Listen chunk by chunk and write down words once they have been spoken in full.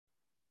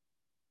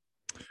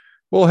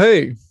Well,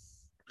 hey,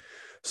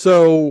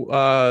 so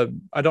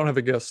I don't have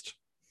a guest.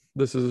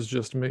 This is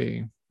just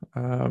me.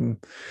 Um,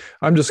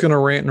 I'm just going to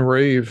rant and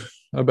rave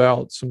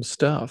about some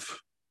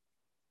stuff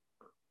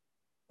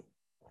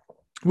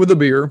with a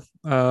beer.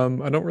 I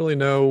don't really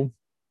know.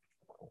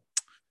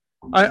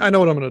 I know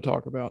what I'm going to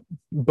talk about,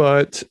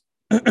 but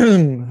I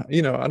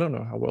don't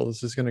know how well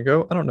this is going to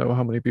go. I don't know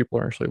how many people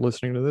are actually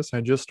listening to this.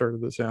 I just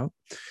started this out.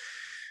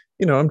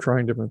 I'm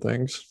trying different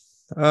things.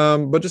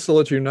 But just to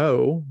let you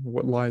know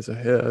what lies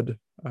ahead,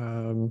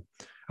 um,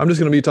 I'm just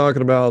going to be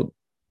talking about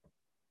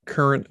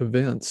current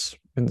events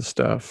and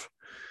stuff.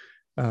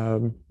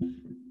 Um,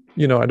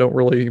 I don't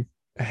really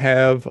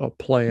have a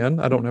plan.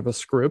 I don't have a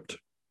script.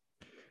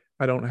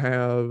 I don't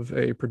have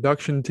a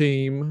production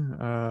team.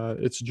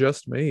 It's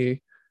just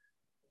me.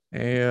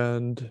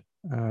 And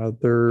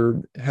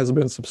there has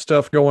been some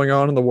stuff going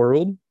on in the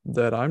world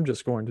that I'm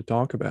just going to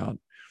talk about.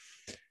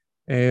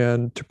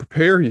 And to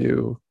prepare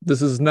you,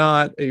 this is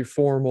not a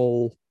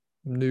formal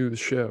news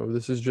show.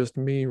 This is just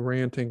me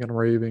ranting and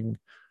raving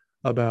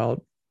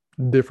about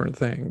different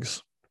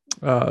things,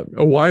 a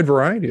wide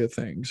variety of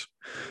things,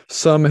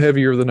 some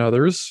heavier than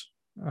others.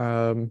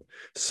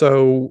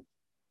 So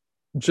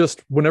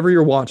just whenever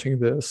you're watching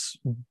this,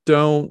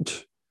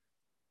 don't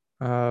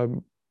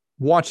um,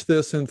 watch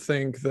this and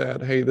think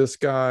that, hey, this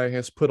guy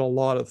has put a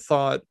lot of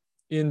thought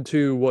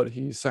into what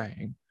he's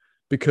saying,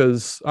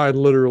 because I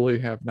literally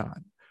have not.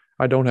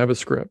 I don't have a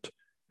script.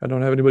 I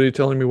don't have anybody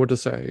telling me what to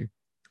say.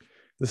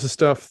 This is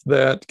stuff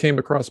that came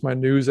across my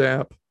news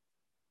app.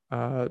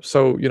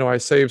 I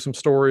save some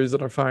stories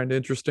that I find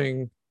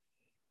interesting,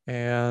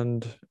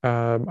 and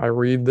I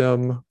read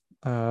them.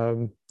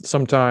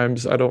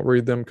 Sometimes I don't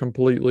read them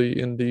completely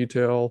in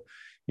detail.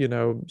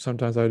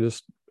 Sometimes I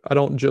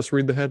don't just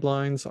read the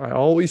headlines. I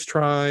always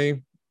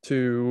try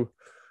to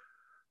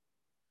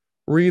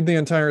read the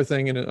entire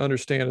thing and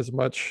understand as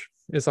much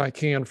as I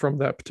can from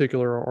that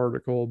particular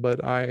article.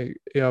 But I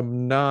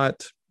am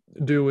not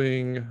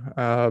doing.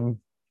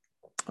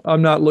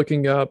 I'm not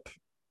looking up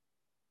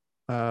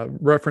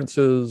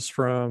references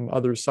from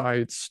other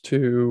sites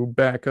to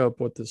back up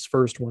what this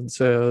first one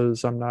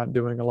says. I'm not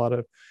doing a lot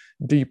of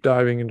deep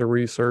diving into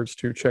research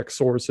to check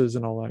sources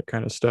and all that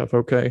kind of stuff.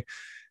 Okay.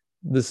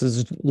 This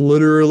is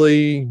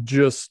literally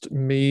just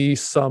me,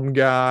 some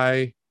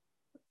guy.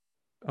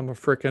 I'm a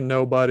freaking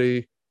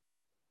nobody.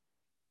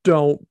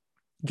 Don't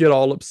get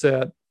all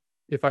upset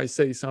if I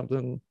say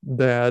something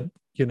that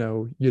you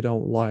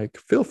don't like.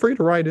 Feel free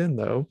to write in,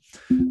 though.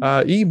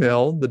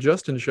 Email the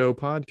Justin Show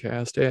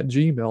podcast at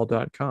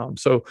gmail.com.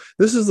 So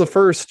this is the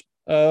first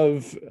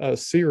of a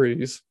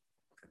series.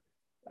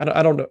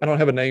 I don't know. I don't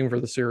have a name for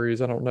the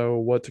series. I don't know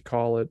what to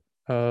call it.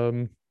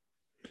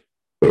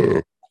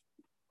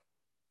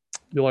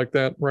 You like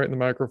that? Right in the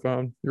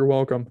microphone. You're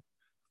welcome.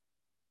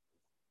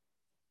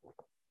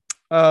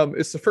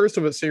 It's the first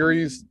of a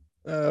series.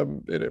 I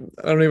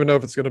don't even know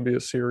if it's going to be a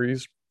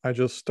series. I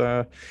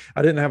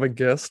didn't have a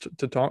guest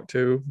to talk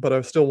to, but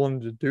I still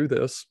wanted to do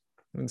this.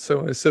 And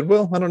so I said,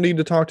 well, I don't need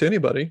to talk to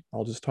anybody.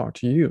 I'll just talk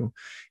to you.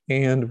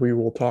 And we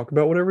will talk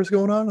about whatever's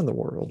going on in the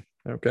world.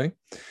 Okay.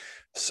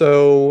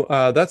 So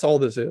that's all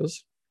this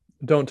is.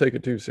 Don't take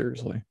it too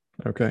seriously.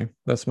 Okay.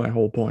 That's my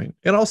whole point.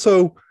 And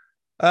also,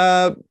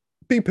 uh,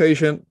 be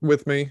patient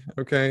with me.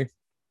 Okay.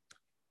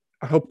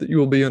 I hope that you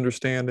will be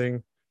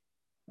understanding.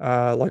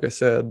 Like I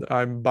said,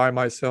 I'm by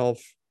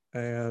myself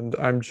and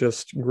I'm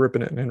just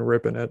gripping it and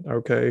ripping it.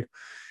 Okay.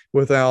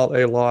 Without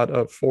a lot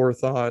of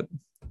forethought.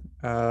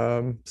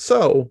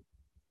 So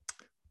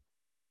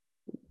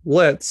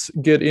let's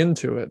get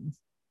into it,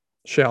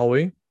 shall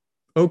we?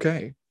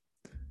 Okay.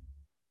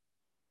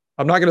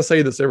 I'm not going to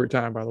say this every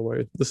time, by the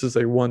way. This is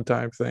a one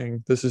time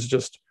thing. This is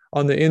just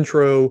on the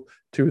intro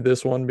to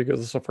this one because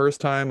it's the first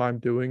time I'm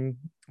doing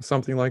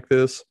something like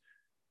this.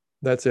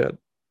 That's it.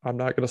 I'm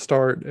not going to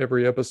start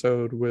every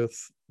episode with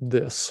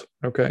this.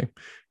 Okay.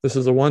 This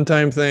is a one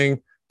time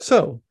thing.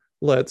 So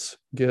let's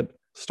get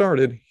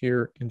started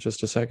here in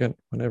just a second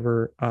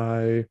whenever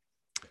I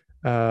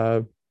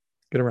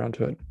get around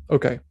to it.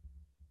 Okay.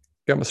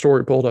 Got my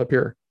story pulled up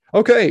here.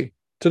 Okay.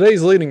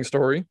 Today's leading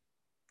story: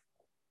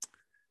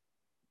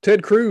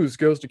 Ted Cruz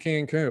goes to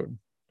Cancun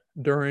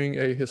during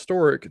a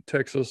historic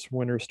Texas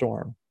winter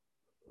storm.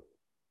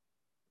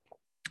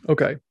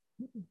 Okay.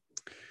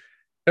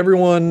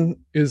 Everyone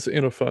is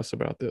in a fuss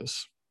about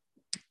this.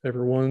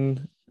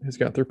 Everyone has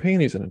got their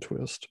panties in a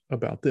twist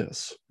about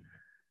this.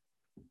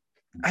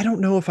 I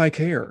don't know if I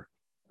care.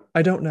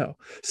 I don't know.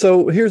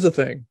 So here's the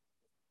thing.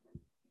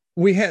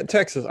 We had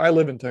Texas. I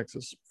live in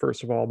Texas,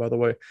 first of all, by the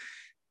way.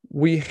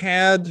 We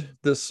had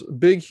this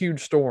big,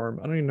 huge storm.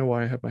 I don't even know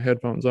why I have my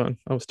headphones on.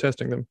 I was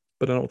testing them,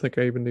 but I don't think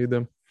I even need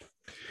them.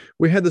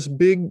 We had this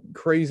big,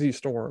 crazy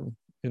storm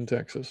in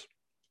Texas.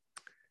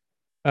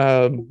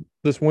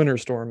 This winter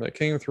storm that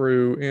came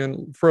through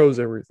and froze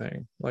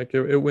everything. Like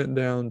it went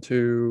down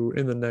to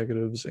in the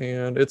negatives.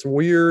 And it's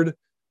weird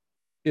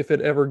if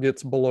it ever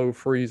gets below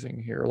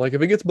freezing here. Like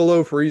if it gets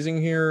below freezing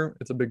here,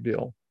 it's a big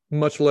deal,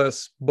 much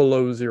less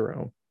below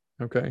zero.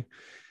 Okay.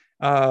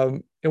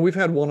 And we've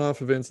had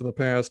one-off events in the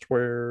past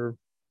where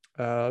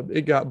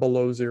It got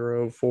below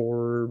zero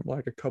for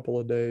like a couple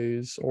of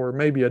days, or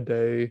maybe a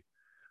day,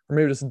 or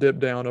maybe just dipped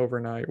down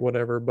overnight,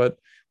 whatever. But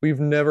we've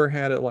never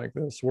had it like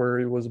this where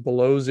it was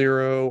below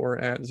zero or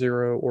at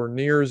zero or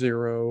near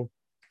zero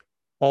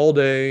all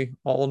day,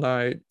 all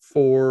night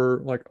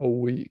for like a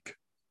week.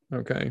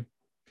 Okay.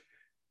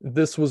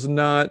 This is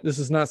not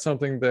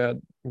something that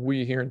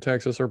we here in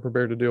Texas are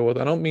prepared to deal with.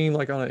 I don't mean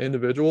like on an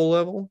individual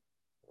level.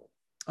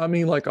 I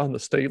mean like on the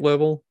state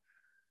level.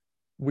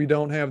 We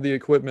don't have the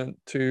equipment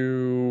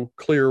to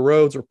clear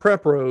roads or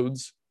prep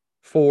roads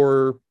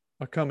for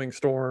a coming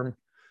storm.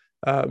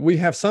 We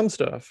have some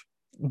stuff,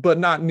 but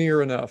not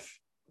near enough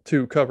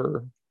to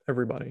cover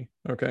everybody.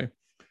 Okay.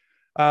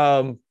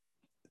 Um,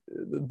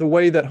 the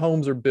way that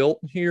homes are built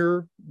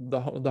here,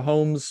 the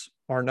homes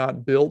are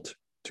not built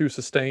to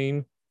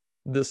sustain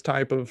this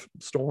type of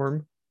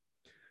storm.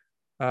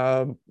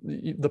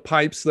 The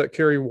pipes that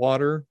carry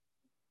water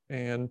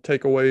and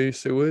take away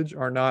sewage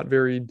are not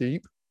very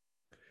deep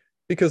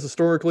because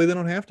historically they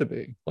don't have to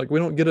be. Like we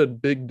don't get a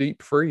big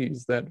deep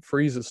freeze that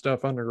freezes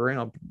stuff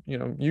underground. You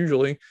know,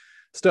 usually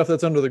stuff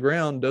that's under the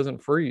ground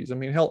doesn't freeze. I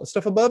mean, hell,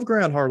 stuff above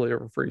ground hardly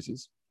ever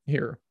freezes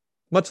here,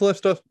 much less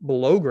stuff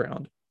below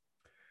ground.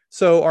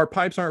 So our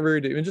pipes aren't very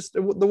deep, and just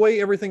the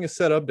way everything is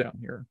set up down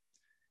here,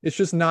 it's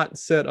just not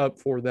set up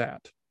for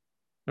that.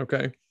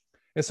 Okay,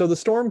 and so the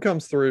storm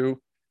comes through,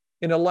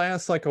 and it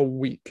lasts like a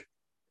week,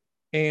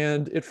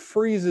 and it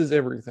freezes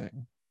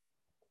everything.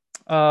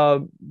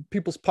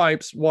 People's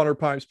pipes, water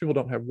pipes, people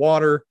don't have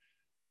water.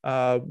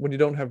 When you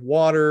don't have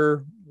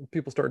water,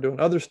 people start doing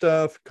other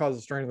stuff,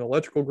 causes strain in the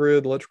electrical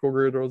grid. The electrical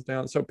grid goes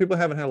down. So people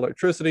haven't had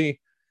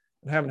electricity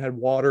and haven't had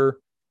water.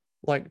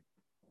 Like,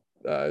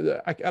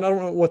 I don't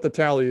know what the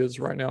tally is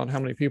right now and how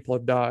many people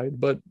have died,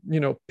 but you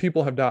know,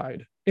 people have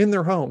died in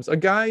their homes. A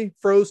guy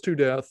froze to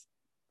death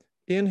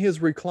in his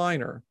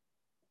recliner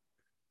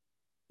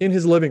in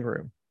his living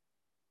room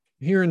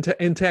here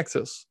in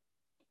Texas.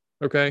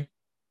 Okay.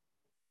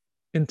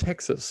 In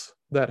Texas,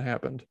 that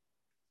happened.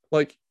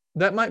 Like,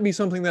 that might be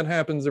something that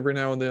happens every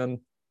now and then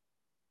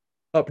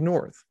up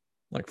north,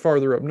 like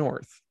farther up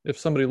north, if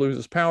somebody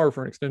loses power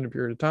for an extended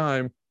period of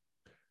time.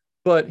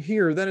 But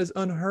here, that is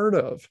unheard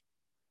of.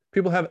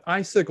 People have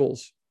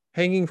icicles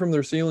hanging from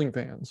their ceiling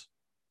fans.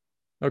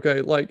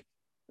 Okay, like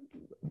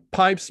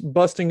pipes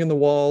busting in the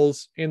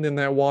walls and then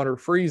that water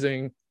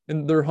freezing,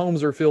 and their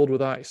homes are filled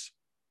with ice.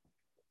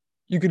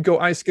 You could go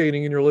ice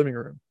skating in your living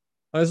room.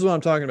 This is what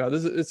I'm talking about.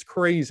 It's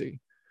crazy.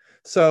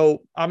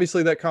 So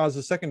obviously that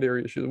causes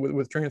secondary issues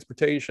with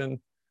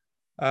transportation,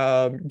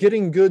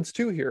 getting goods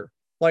to here.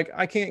 Like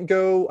I can't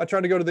go, I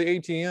tried to go to the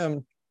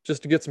ATM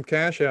just to get some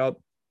cash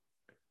out.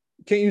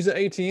 Can't use the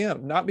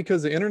ATM, not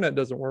because the internet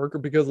doesn't work or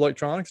because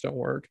electronics don't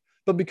work,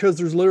 but because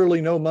there's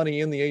literally no money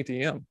in the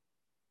ATM.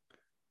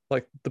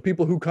 Like the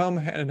people who come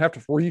and have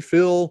to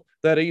refill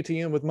that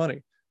ATM with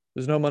money,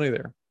 there's no money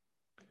there.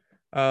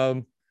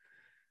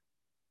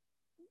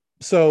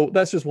 So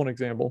that's just one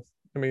example.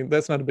 I mean,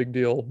 that's not a big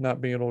deal,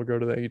 not being able to go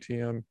to the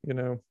ATM. You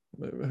know,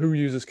 who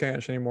uses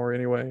cash anymore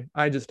anyway?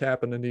 I just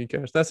happen to need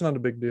cash. That's not a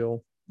big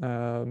deal.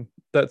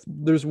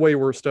 There's way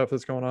worse stuff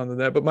that's going on than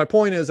that. But my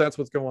point is, that's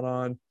what's going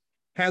on.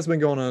 Has been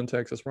going on in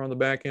Texas. We're on the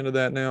back end of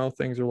that now.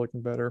 Things are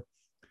looking better.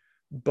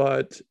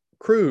 But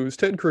Cruz,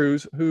 Ted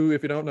Cruz, who,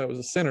 if you don't know, is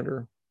a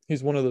senator.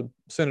 He's one of the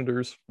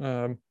senators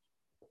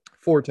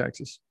for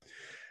Texas.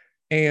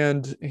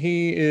 And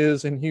he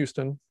is in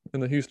Houston, in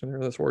the Houston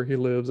area. That's where he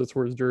lives. That's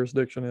where his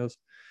jurisdiction is.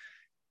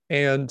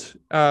 And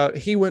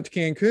he went to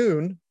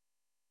Cancun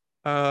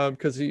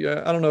because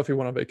I don't know if he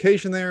went on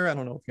vacation there. I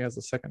don't know if he has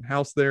a second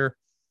house there.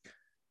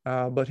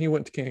 But he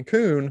went to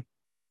Cancun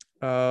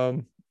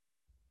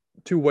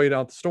to wait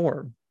out the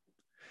storm.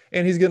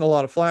 And he's getting a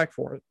lot of flack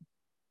for it.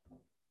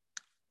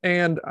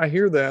 And I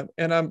hear that.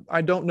 And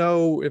I don't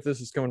know if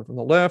this is coming from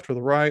the left or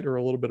the right or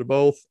a little bit of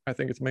both. I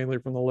think it's mainly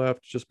from the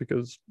left just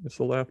because it's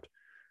the left.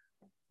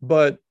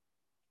 But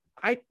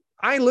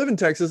I live in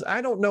Texas.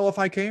 I don't know if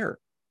I care.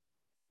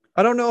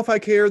 I don't know if I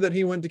care that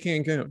he went to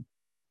Cancun.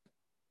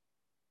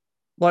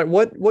 Like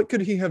what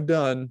could he have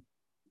done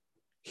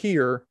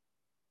here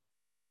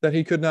that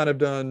he could not have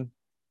done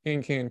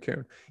in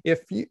Cancun?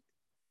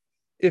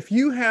 If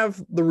you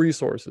have the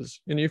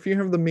resources and if you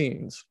have the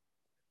means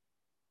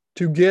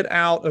to get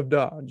out of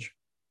Dodge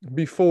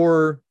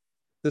before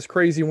this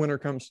crazy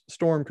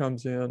storm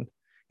comes in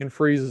and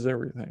freezes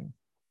everything,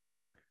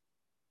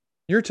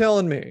 you're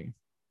telling me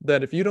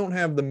that if you don't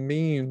have the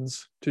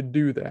means to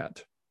do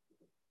that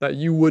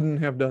you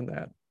wouldn't have done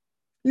that.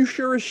 You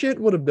sure as shit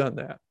would have done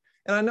that.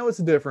 And I know it's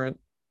different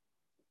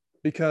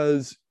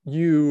because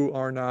you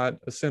are not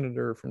a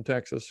senator from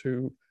Texas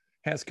who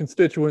has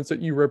constituents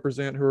that you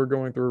represent who are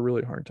going through a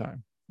really hard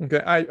time. Okay,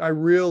 I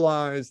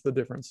realize the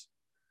difference.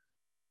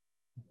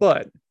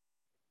 But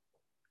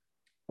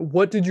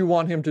what did you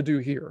want him to do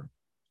here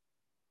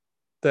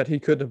that he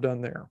couldn't have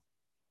done there?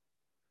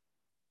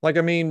 Like,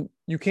 I mean,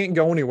 you can't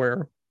go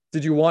anywhere.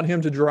 Did you want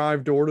him to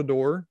drive door to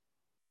door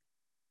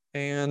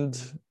and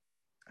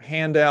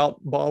hand out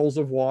bottles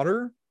of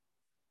water,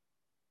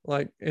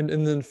 like, and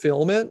then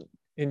film it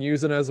and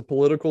use it as a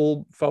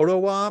political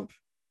photo op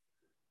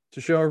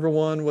to show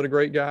everyone what a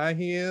great guy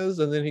he is.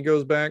 And then he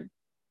goes back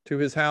to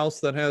his house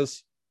that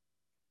has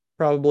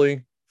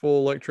probably full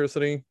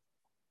electricity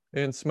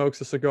and smokes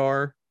a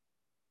cigar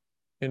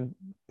and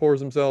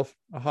pours himself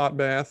a hot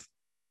bath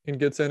and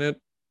gets in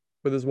it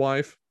with his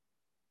wife.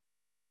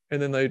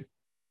 And then they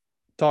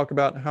talk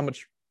about how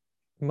much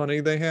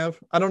money they have.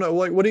 I don't know.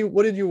 Like, what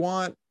did you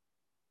want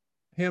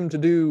him to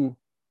do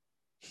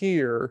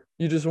here?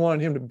 You just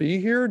wanted him to be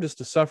here just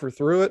to suffer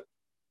through it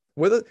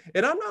with it.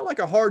 And I'm not like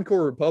a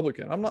hardcore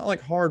Republican. I'm not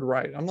like hard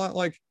right. I'm not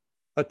like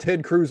a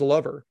Ted Cruz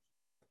lover.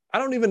 I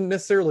don't even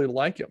necessarily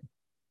like him.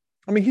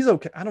 I mean, he's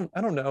okay. I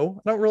don't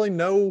know. I don't really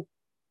know.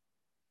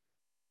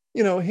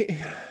 You know,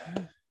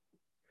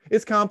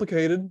 it's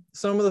complicated.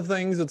 Some of the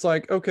things it's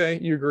like, okay,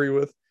 you agree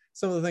with.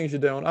 Some of the things you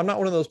don't. I'm not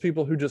one of those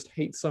people who just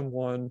hate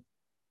someone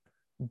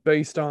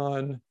based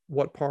on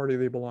what party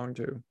they belong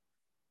to.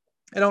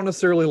 I don't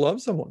necessarily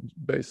love someone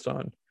based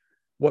on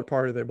what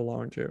party they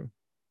belong to.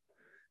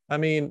 I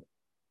mean,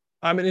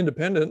 I'm an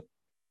independent.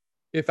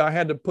 If I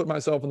had to put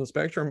myself in the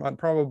spectrum, I'd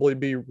probably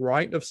be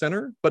right of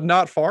center, but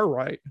not far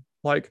right,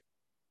 like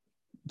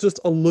just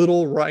a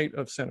little right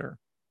of center.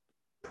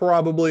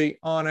 Probably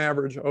on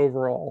average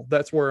overall,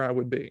 that's where I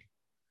would be.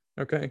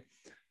 Okay.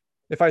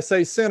 If I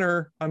say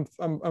center,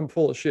 I'm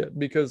full of shit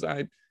because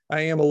I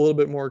am a little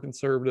bit more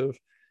conservative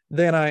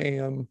than I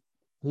am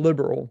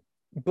liberal,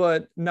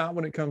 but not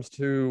when it comes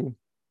to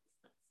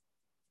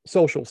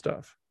social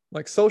stuff.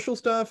 Like social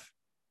stuff,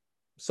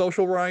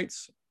 social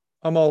rights,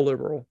 I'm all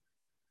liberal.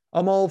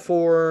 I'm all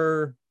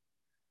for,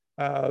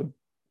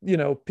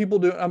 people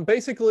do. I'm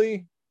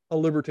basically a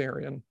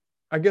libertarian.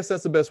 I guess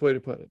that's the best way to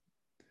put it.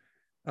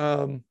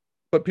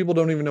 But people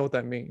don't even know what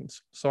that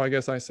means. So I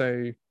guess I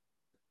say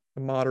a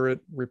moderate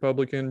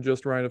Republican,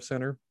 just right of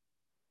center.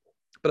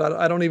 But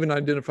I don't even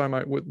identify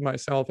with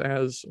myself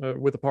as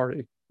with a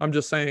party. I'm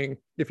just saying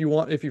if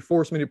you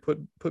force me to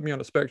put me on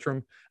a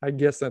spectrum, I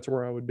guess that's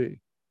where I would be.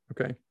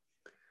 Okay.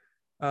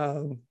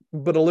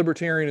 But a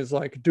libertarian is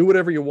like, do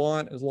whatever you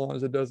want as long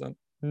as it doesn't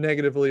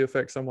negatively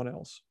affect someone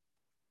else.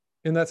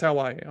 And that's how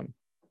I am.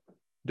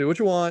 Do what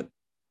you want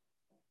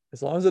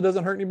as long as it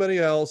doesn't hurt anybody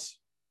else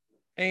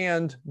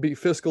and be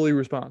fiscally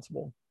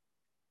responsible.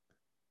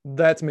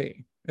 That's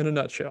me in a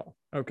nutshell.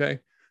 Okay.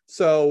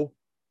 So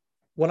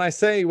when I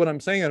say what I'm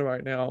saying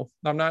right now,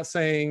 I'm not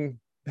saying,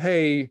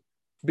 hey,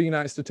 be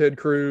nice to Ted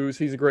Cruz.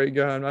 He's a great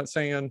guy. I'm not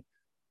saying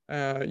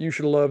you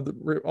should love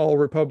all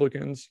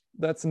Republicans.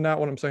 That's not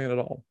what I'm saying at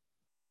all.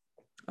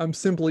 I'm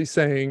simply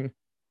saying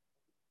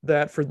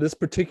that for this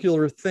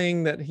particular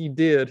thing that he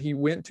did, he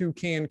went to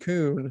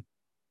Cancun.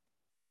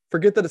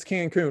 Forget that it's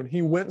Cancun.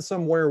 He went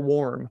somewhere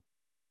warm.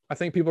 I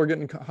think people are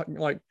getting caught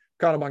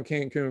up on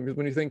Cancun because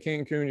when you think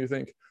Cancun, you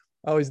think,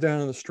 oh, he's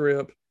down in the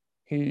strip.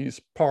 He's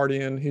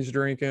partying. He's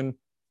drinking.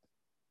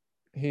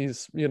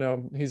 He's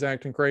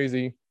acting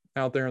crazy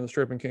out there on the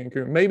strip in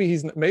Cancun. Maybe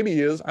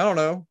he is. I don't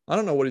know. I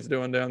don't know what he's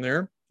doing down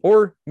there.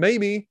 Or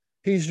maybe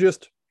he's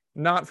just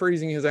not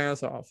freezing his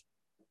ass off.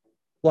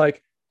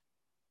 Like,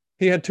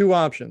 he had two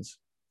options.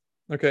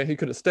 Okay, he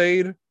could have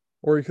stayed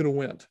or he could have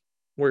went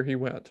where he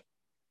went.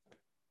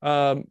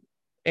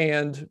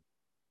 And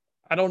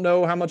I don't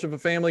know how much of a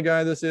family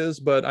guy this is,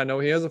 but I know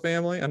he has a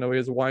family. I know he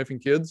has a wife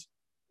and kids.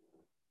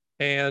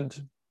 And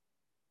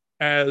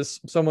as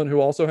someone who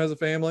also has a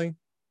family,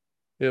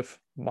 if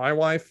my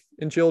wife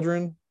and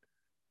children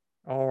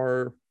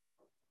are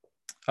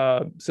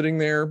sitting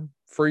there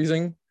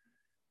freezing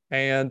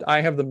and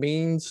I have the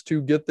means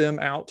to get them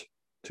out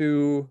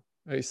to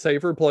a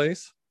safer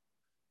place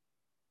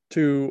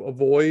to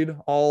avoid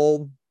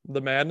all the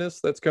madness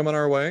that's coming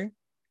our way,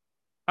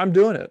 I'm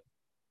doing it.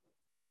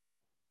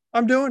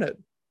 I'm doing it.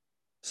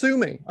 Sue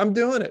me. I'm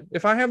doing it.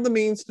 If I have the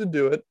means to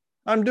do it,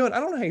 I'm doing it.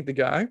 I don't hate the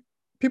guy.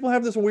 People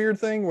have this weird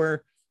thing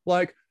where,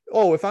 like,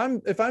 oh, if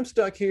I'm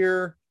stuck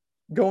here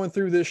going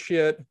through this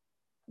shit,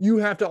 you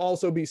have to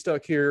also be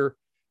stuck here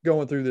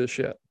going through this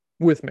shit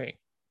with me.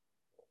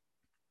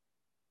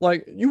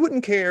 Like, you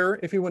wouldn't care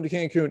if he went to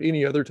Cancun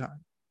any other time.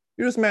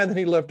 You're just mad that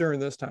he left during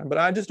this time. But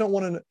I just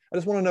want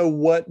to know,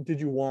 what did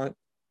you want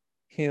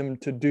him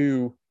to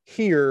do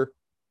here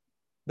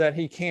that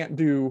he can't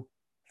do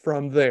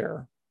from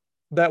there?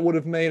 That would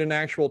have made an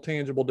actual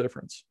tangible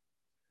difference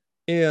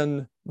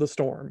in the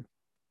storm,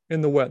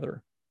 in the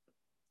weather.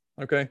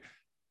 Okay.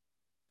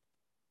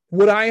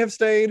 Would I have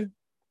stayed?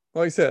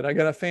 Like I said, I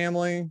got a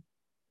family.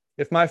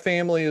 If my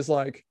family is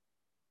like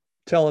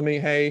telling me,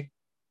 hey,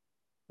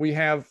 we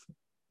have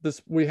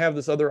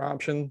this other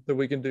option that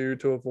we can do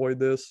to avoid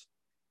this,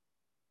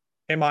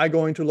 am I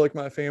going to look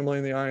my family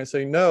in the eye and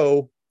say,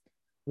 no,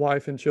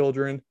 wife and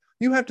children,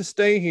 you have to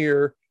stay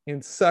here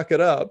and suck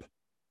it up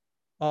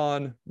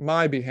on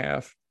my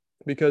behalf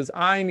because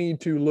I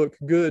need to look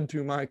good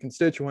to my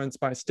constituents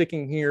by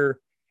sticking here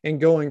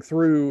and going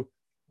through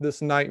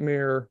this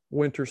nightmare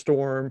winter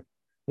storm,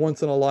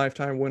 once in a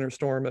lifetime winter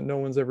storm that no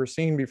one's ever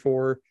seen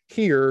before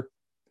here.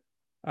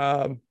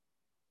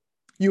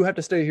 You have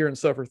to stay here and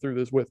suffer through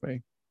this with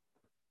me.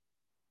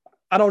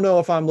 I don't know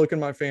if I'm looking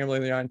my family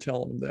in the eye and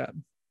telling them that.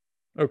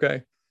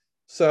 Okay.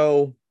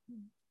 So,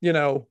 you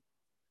know,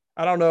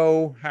 I don't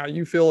know how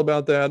you feel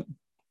about that,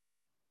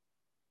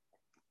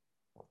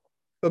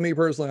 but me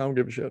personally, I don't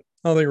give a shit.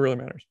 I don't think it really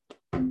matters.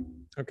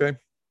 Okay.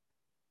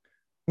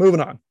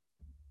 Moving on.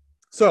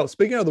 So,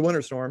 speaking of the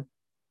winter storm,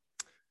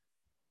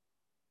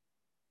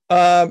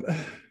 um,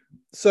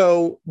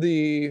 so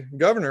the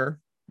governor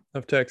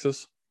of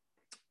Texas,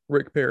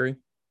 Rick Perry,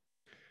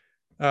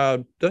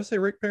 did I say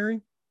Rick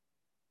Perry?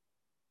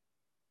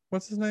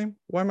 What's his name?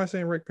 Why am I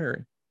saying Rick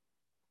Perry?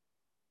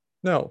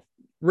 No,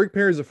 Rick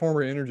Perry is a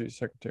former energy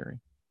secretary.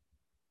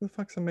 Who the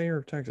fuck's the mayor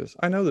of Texas?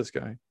 I know this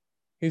guy.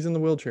 He's in the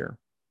wheelchair.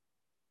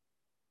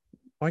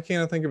 Why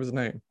can't I think of his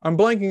name? I'm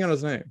blanking on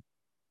his name.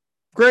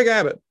 Greg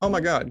Abbott. Oh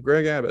my God,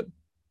 Greg Abbott.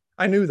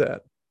 I knew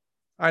that.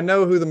 I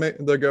know who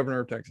the governor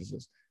of Texas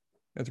is.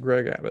 It's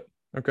Greg Abbott.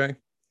 Okay.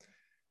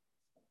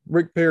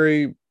 Rick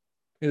Perry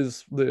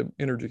is the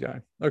energy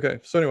guy. Okay.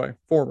 So anyway,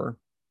 former,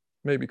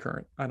 maybe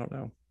current. I don't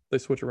know. They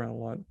switch around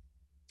a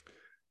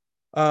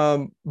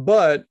lot.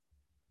 But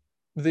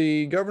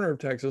the governor of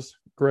Texas,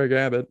 Greg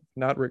Abbott,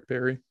 not Rick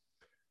Perry,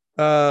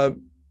 uh,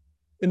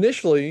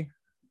 initially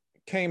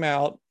came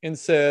out and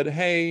said,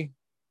 "Hey,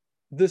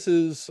 this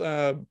is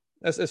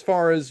as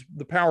far as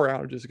the power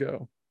outages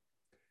go."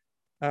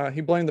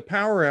 He blamed the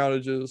power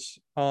outages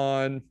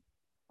on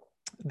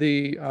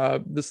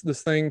the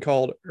this thing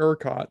called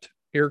ERCOT.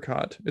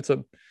 ERCOT. It's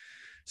a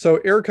so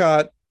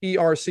ERCOT,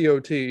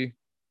 ERCOT. I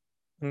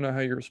don't know how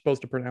you're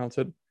supposed to pronounce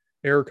it.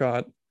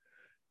 ERCOT.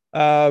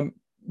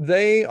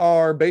 They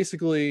are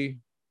basically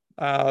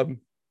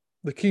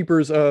the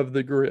keepers of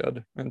the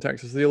grid in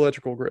Texas, the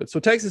electrical grid. So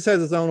Texas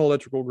has its own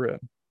electrical grid.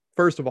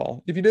 First of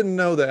all, if you didn't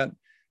know that,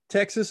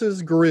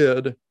 Texas's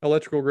grid,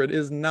 electrical grid,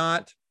 is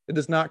not, it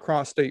does not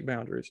cross state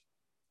boundaries.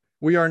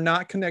 We are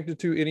not connected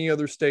to any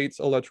other state's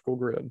electrical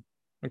grid.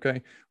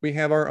 Okay. We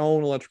have our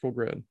own electrical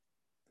grid.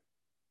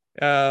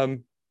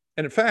 And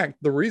in fact,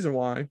 the reason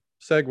why,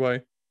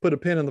 segue, put a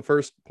pin in the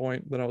first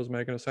point that I was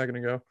making a second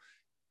ago.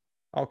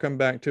 I'll come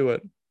back to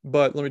it.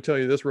 But let me tell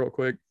you this real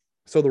quick.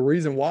 So the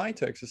reason why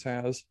Texas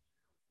has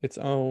its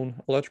own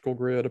electrical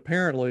grid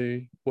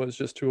apparently was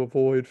just to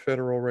avoid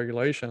federal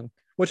regulation,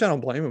 which I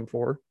don't blame them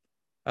for.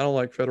 I don't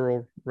like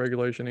federal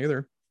regulation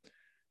either.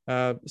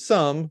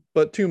 Some,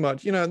 but too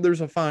much. You know,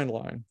 there's a fine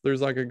line.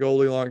 There's like a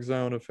Goldilocks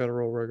zone of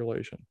federal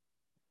regulation.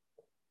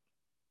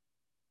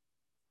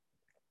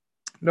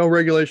 No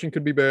regulation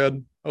could be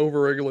bad. Over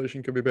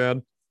regulation could be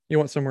bad. You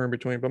want somewhere in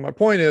between. But my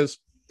point is,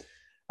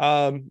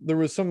 there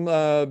was some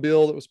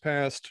bill that was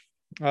passed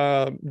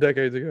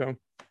decades ago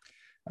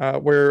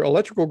where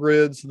electrical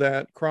grids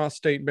that cross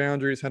state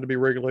boundaries had to be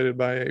regulated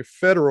by a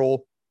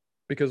federal,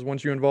 because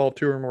once you involve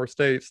two or more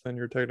states, then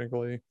you're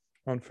technically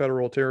on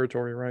federal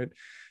territory, right?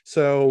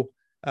 So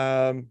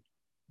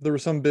there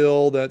was some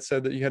bill that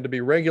said that you had to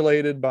be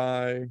regulated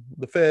by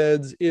the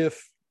feds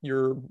if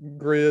your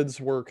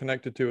grids were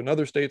connected to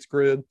another state's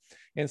grid.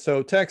 And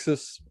so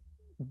Texas,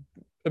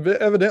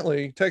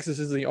 evidently, Texas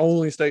is the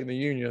only state in the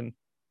union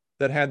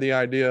that had the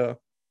idea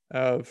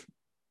of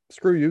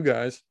screw you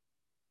guys.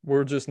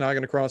 We're just not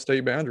going to cross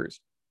state boundaries.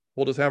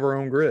 We'll just have our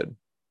own grid.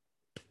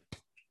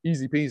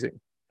 Easy peasy,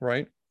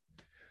 right?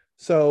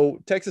 So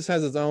Texas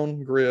has its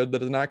own grid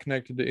that is not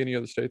connected to any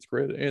other state's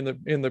grid. In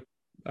the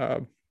I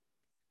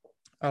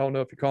don't know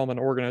if you call them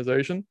an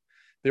organization.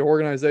 The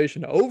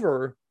organization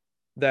over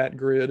that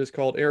grid is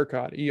called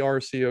ERCOT,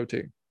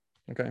 ERCOT.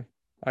 Okay.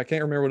 I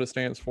can't remember what it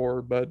stands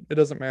for, but it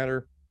doesn't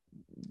matter.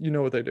 You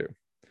know what they do.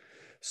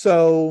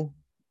 So,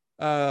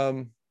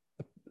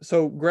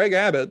 so Greg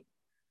Abbott,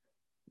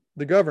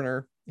 the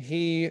governor,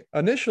 he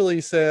initially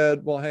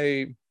said, well,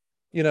 hey,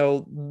 you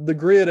know, the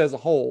grid as a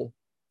whole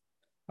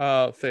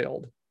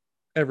failed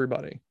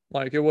everybody.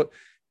 Like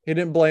he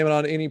didn't blame it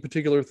on any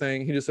particular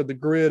thing. He just said the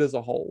grid as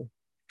a whole.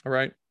 All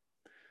right.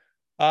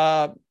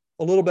 A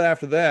little bit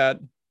after that,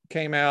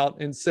 came out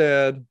and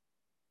said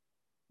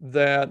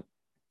that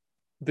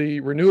the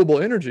renewable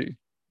energy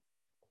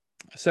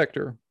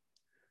sector,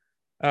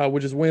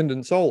 which is wind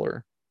and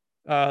solar,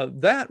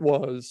 that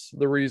was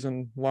the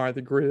reason why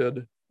the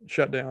grid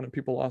shut down and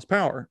people lost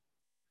power.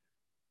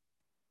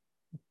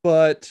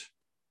 But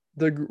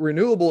the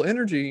renewable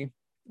energy,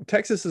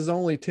 Texas is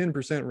only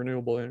 10%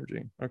 renewable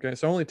energy. Okay.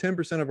 So only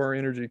 10% of our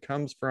energy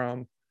comes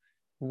from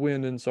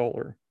wind and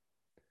solar.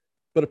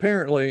 But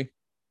apparently,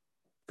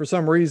 for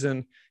some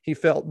reason, he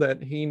felt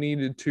that he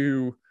needed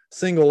to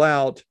single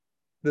out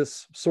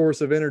this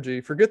source of energy.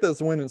 Forget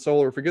that's wind and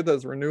solar, forget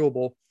that's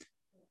renewable.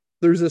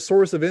 There's a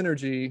source of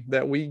energy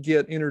that we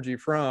get energy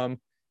from,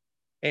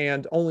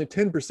 and only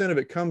 10% of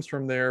it comes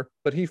from there.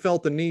 But he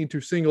felt the need to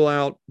single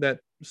out that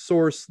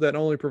source that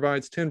only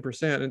provides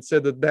 10% and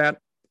said that that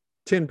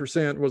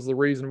 10% was the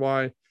reason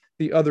why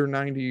the other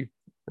 90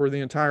 or the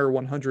entire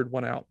 100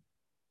 went out.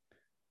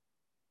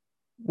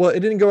 Well,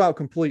 it didn't go out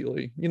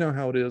completely. You know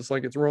how it is.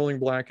 Like it's rolling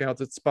blackouts,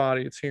 it's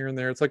spotty, it's here and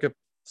there. It's like a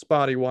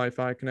spotty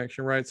Wi-Fi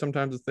connection, right?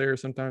 Sometimes it's there,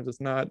 sometimes it's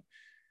not.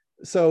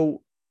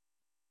 So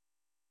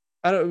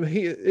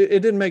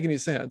it didn't make any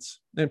sense.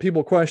 And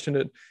people questioned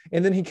it.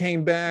 And then he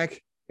came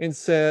back and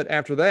said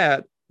after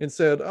that, and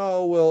said,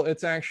 oh, well,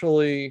 it's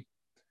actually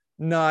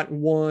not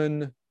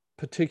one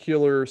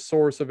particular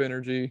source of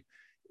energy.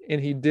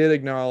 And he did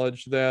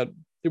acknowledge that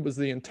it was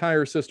the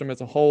entire system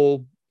as a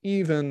whole,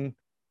 even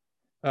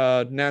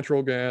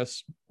natural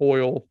gas,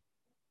 oil,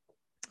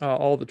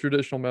 all the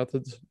traditional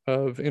methods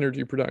of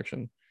energy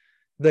production.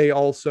 They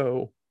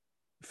also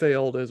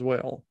failed as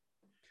well.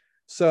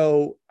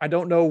 So I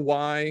don't know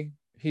why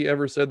he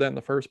ever said that in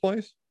the first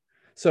place.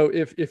 So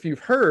if you've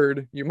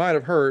heard, you might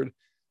have heard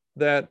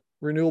that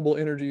renewable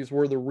energies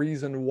were the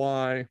reason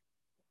why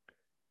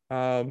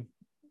um,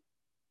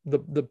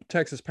 the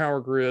Texas power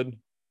grid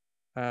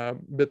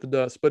bit the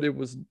dust, but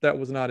that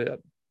was not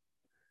it.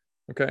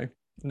 Okay,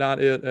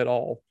 not it at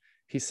all.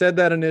 He said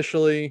that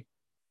initially.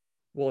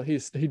 Well, he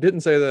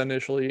didn't say that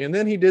initially, and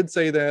then he did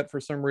say that for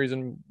some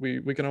reason.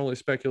 We can only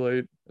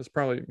speculate. This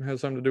probably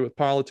has something to do with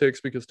politics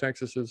because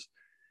Texas is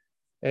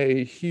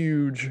a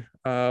huge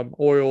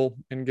oil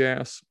and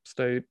gas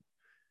state.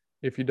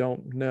 If you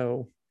don't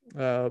know,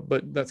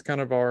 but that's kind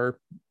of our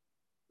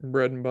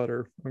bread and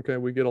butter. Okay,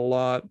 we get a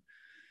lot.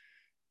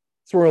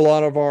 It's where a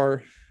lot of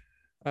our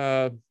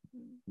uh,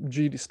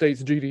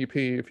 state's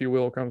GDP, if you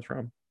will, comes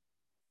from.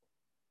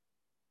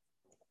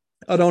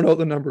 I don't know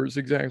the numbers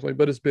exactly,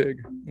 but it's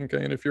big.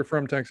 Okay, and if you're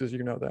from Texas,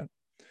 you know that.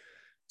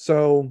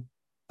 So,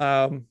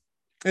 um,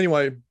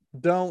 anyway,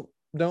 don't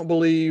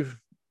believe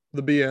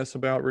the BS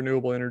about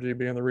renewable energy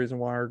being the reason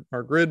why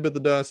our grid bit the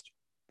dust.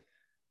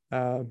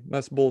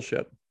 That's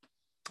bullshit.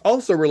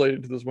 Also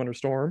related to this winter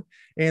storm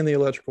and the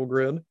electrical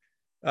grid,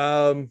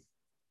 um,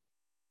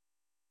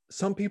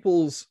 some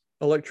people's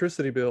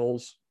electricity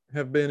bills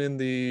have been in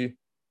the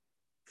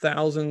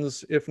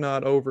thousands, if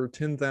not over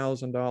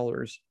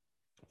 $10,000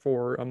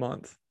 for a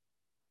month,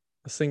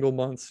 a single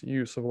month's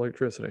use of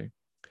electricity.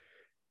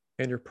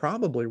 And you're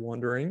probably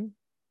wondering,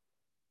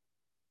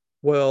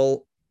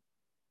 well,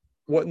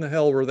 what in the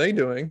hell were they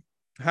doing?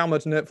 How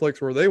much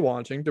Netflix were they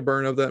watching to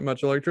burn up that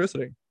much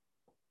electricity?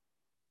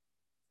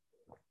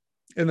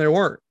 And they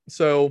weren't.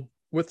 So,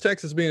 with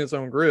Texas being its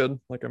own grid,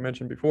 like I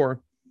mentioned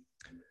before,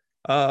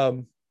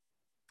 um,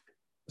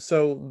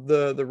 so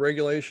the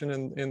regulation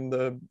and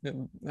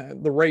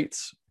the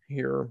rates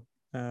here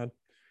uh,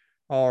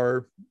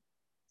 are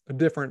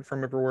different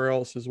from everywhere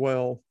else as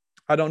well.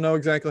 I don't know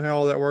exactly how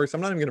all that works.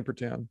 I'm not even going to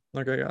pretend.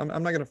 Okay,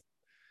 I'm not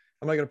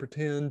going to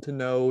pretend to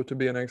know to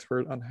be an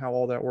expert on how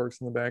all that works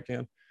in the back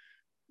end.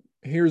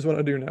 Here's what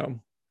I do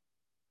know.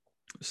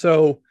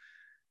 So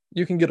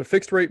you can get a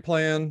fixed rate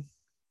plan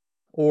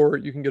or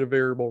you can get a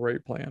variable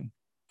rate plan.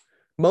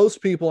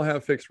 Most people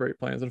have fixed rate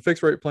plans, and a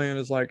fixed rate plan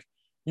is like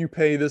you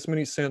pay this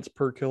many cents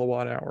per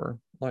kilowatt hour,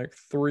 like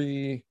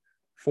 3,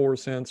 4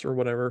 cents or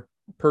whatever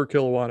per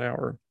kilowatt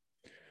hour.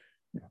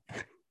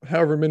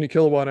 However many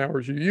kilowatt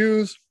hours you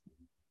use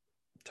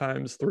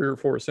times 3 or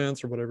 4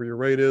 cents or whatever your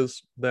rate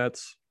is,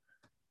 that's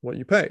what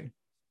you pay.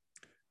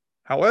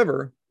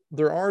 However,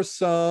 there are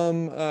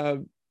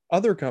some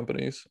other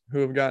companies who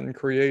have gotten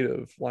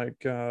creative,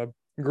 like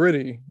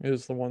Griddy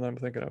is the one that I'm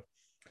thinking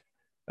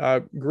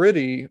of.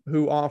 Griddy,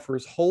 who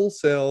offers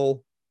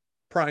wholesale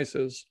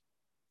prices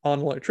on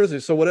electricity.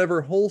 So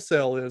whatever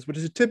wholesale is, which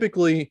is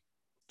typically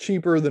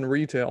cheaper than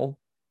retail,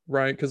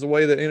 right? Because the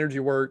way that energy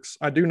works,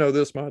 I do know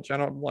this much. I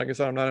don't, like I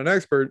said, I'm not an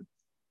expert,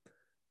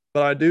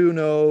 but I do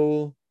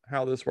know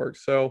how this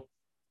works. So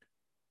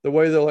the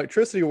way the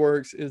electricity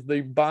works is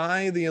they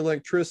buy the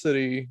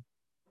electricity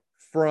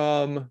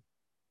from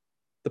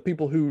the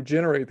people who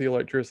generate the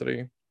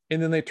electricity,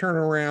 and then they turn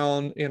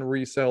around and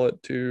resell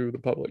it to the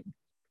public.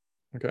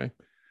 Okay.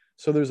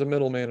 So there's a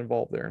middleman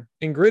involved there.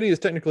 And Griddy is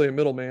technically a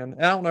middleman.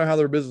 I don't know how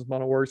their business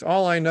model works.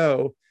 All I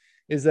know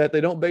is that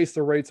they don't base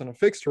their rates on a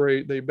fixed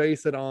rate. They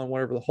base it on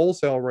whatever the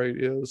wholesale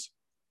rate is.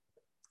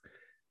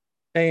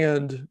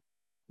 And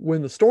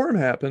when the storm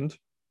happened,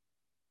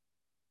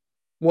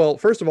 well,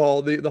 first of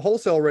all, the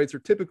wholesale rates are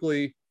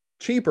typically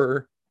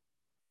cheaper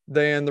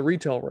than the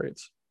retail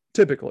rates,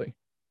 typically,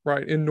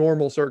 right, in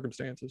normal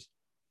circumstances.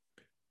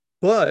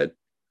 But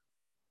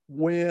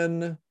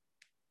when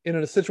in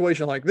a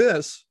situation like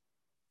this,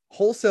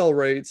 wholesale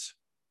rates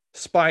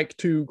spike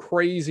to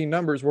crazy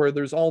numbers where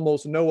there's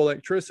almost no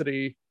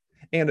electricity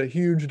and a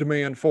huge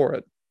demand for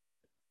it.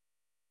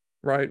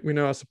 Right? We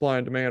know how supply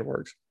and demand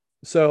works.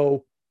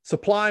 So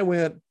supply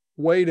went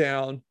way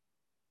down,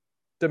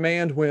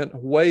 demand went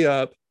way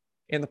up,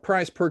 and the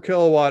price per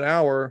kilowatt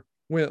hour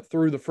went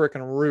through the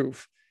freaking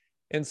roof.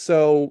 And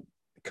so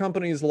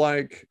companies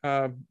like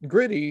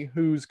Griddy,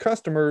 whose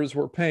customers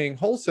were paying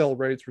wholesale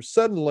rates, were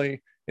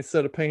suddenly,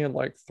 instead of paying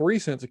like 3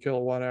 cents a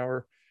kilowatt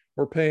hour,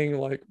 were paying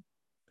like,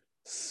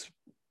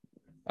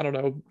 I don't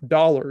know,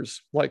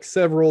 dollars, like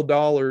several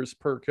dollars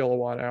per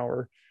kilowatt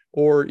hour,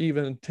 or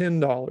even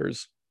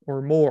 $10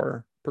 or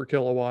more per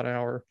kilowatt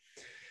hour.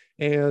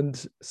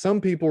 And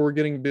some people were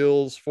getting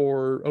bills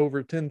for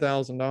over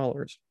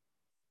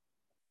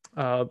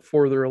 $10,000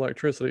 for their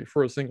electricity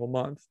for a single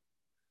month.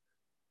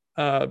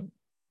 Now,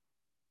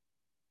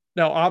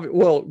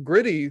 well,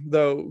 Griddy,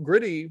 though,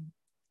 Griddy,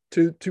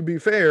 to be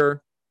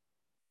fair,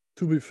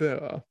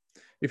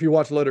 If you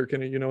watch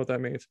Letterkenny, you know what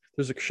that means.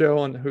 There's a show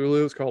on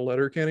Hulu. It's called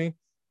Letterkenny.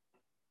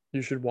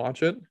 You should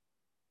watch it,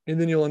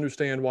 and then you'll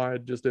understand why I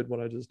just did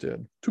what I just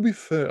did. To be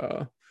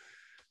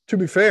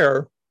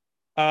fair,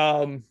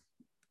 um,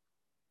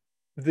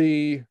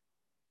 the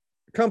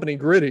company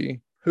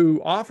Gritty,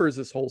 who offers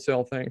this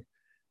wholesale thing,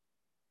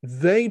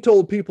 they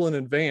told people in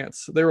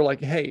advance. They were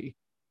like, "Hey,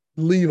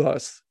 leave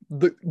us."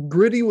 The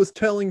Gritty was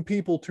telling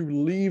people to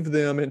leave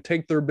them and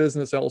take their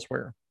business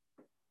elsewhere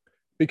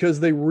because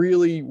they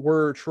really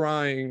were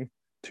trying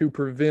to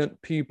prevent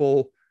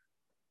people,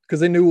 because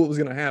they knew what was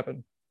going to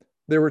happen.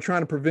 They were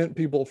trying to prevent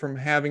people from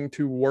having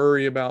to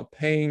worry about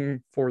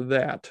paying for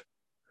that.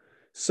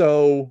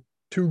 So,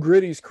 to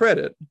Gritty's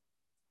credit,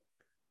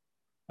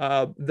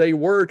 they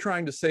were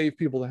trying to save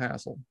people the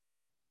hassle.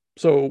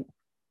 So,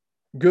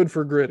 good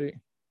for Gritty.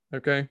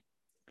 Okay.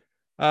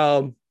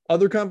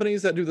 Other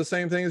companies that do the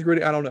same thing as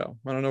Gritty, I don't know.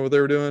 I don't know what they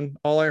were doing.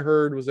 All I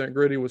heard was that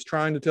Gritty was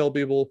trying to tell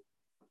people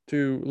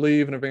to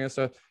leave and advance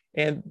stuff.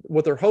 And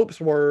what their hopes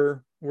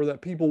were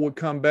that people would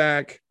come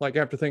back, like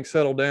after things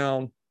settled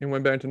down and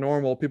went back to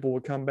normal, people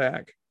would come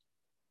back.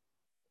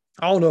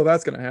 I don't know if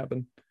that's going to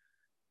happen,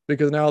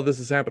 because now this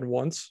has happened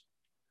once.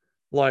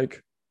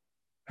 Like,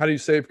 how do you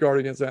safeguard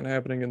against that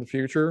happening in the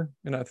future?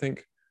 And I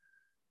think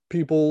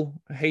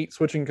people hate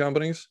switching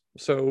companies,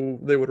 so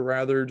they would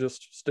rather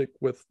just stick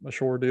with a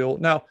shore deal.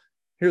 Now,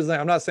 here's the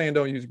thing. I'm not saying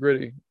don't use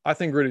Gritty. I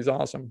think Gritty's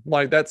awesome.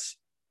 Like, that's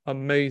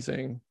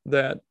amazing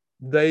that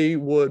they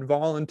would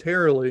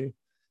voluntarily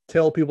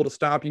tell people to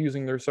stop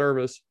using their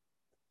service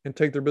and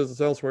take their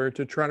business elsewhere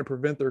to try to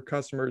prevent their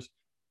customers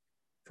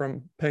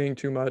from paying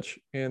too much.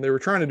 And they were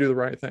trying to do the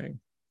right thing.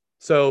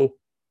 So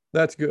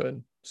that's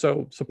good.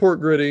 So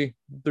support Gritty.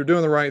 They're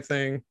doing the right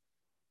thing.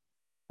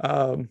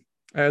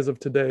 As of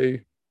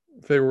today,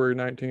 February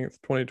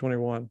 19th,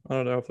 2021. I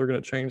don't know if they're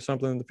going to change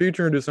something in the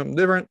future and do something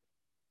different.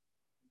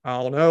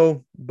 I don't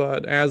know.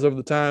 But as of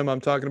the time I'm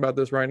talking about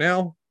this right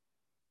now,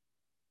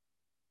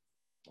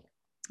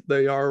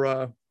 they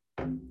are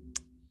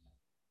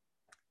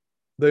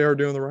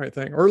doing the right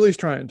thing, or at least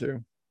trying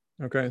to.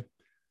 Okay.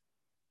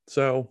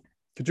 So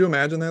could you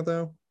imagine that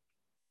though?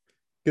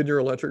 Get your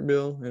electric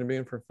bill and it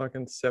being for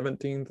fucking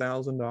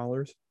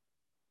 $17,000.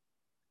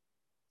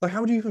 Like,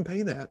 how would you even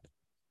pay that?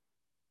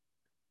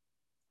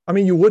 I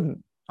mean, you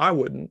wouldn't. I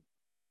wouldn't.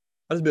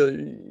 I just be like,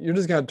 you're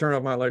just gonna turn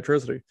off my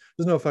electricity.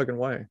 There's no fucking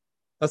way.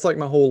 That's like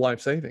my whole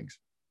life savings.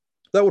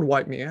 That would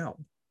wipe me out.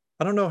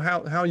 I don't know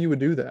how you would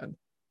do that.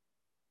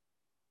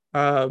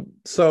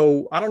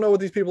 So I don't know what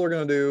these people are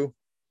gonna do.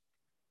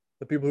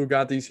 The people who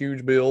got these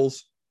huge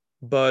bills,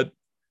 but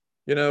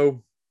you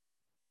know,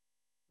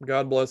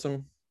 God bless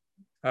them.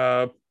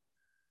 I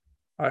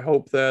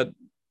hope that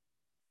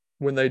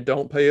when they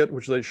don't pay it,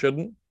 which they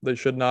shouldn't, they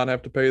should not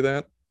have to pay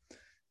that.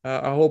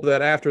 I hope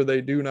that after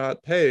they do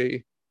not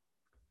pay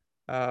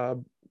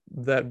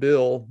that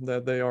bill,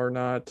 that they are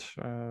not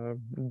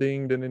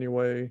dinged in any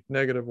way,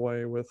 negative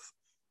way, with,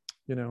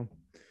 you know,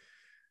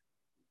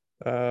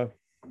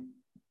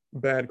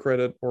 bad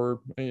credit,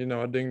 or, you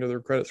know, a ding to their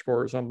credit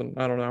score or something.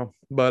 I don't know,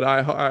 but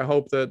I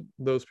hope that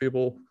those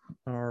people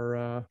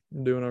are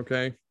doing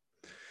okay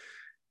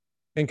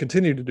and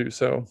continue to do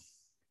so.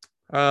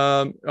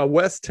 A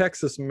West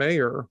Texas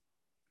mayor,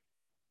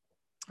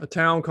 a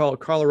town called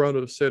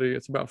Colorado City.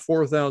 It's about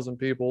 4,000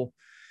 people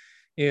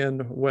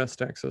in West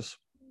Texas.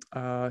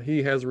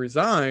 He has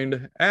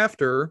resigned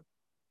after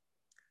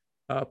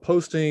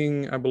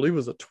posting, I believe it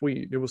was a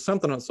tweet. It was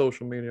something on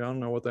social media. I don't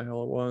know what the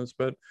hell it was,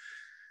 but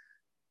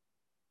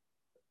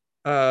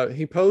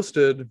he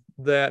posted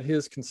that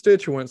his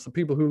constituents, the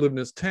people who live in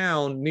his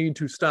town, need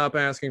to stop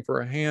asking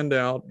for a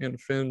handout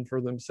and fend for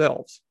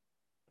themselves.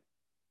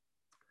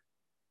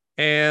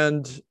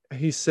 And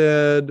he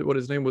said, what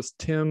his name was,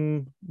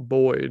 Tim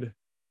Boyd.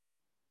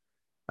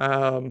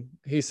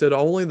 He said,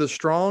 only the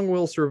strong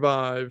will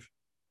survive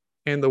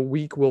and the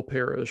weak will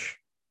perish.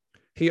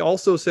 He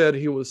also said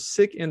he was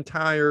sick and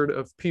tired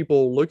of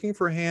people looking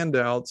for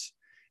handouts,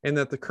 and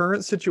that the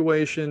current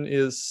situation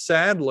is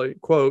sadly,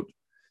 quote,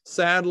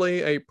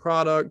 sadly a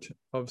product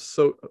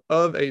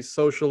of a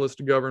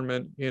socialist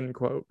government, end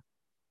quote.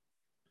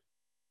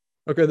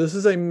 Okay, this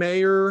is a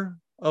mayor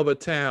of a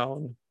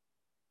town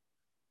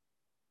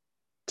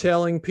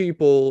telling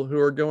people who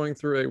are going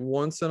through a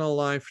once in a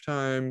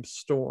lifetime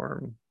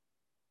storm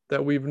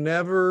that we've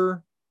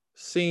never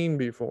seen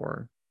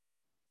before,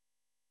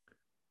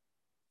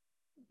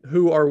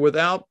 who are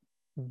without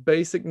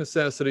basic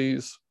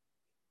necessities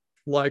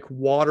like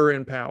water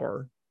and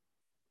power,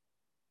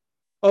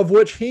 of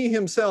which he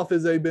himself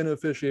is a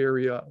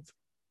beneficiary of.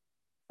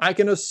 I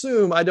can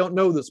assume, I don't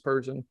know this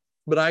person,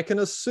 but I can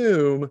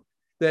assume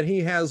that he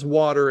has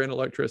water and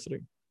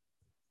electricity.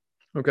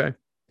 Okay.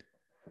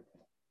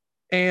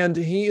 And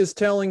he is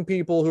telling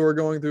people who are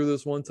going through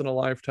this once in a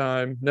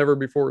lifetime, never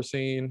before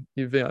seen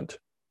event,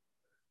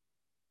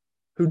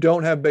 who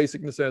don't have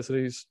basic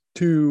necessities,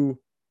 to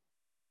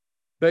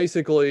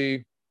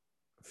basically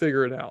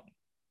figure it out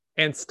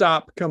and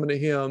stop coming to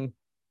him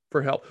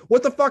for help.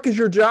 What the fuck is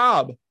your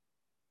job?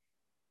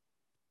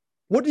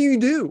 What do you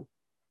do?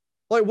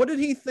 Like, what did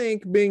he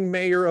think being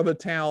mayor of a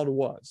town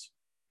was?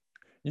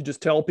 You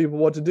just tell people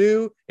what to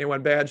do, and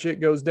when bad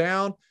shit goes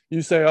down,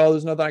 you say, "Oh,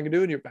 there's nothing I can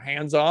do," and you're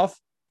hands off.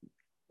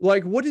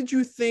 Like, what did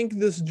you think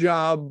this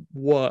job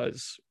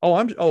was?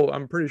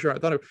 I'm pretty sure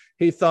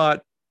he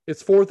thought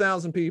it's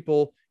 4,000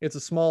 people, it's a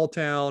small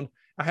town.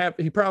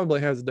 He probably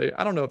has a day.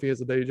 I don't know if he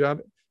has a day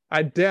job.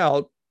 I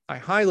doubt, I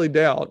highly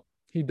doubt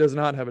he does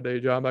not have a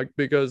day job,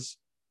 because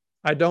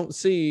I don't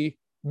see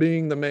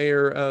being the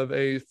mayor of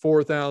a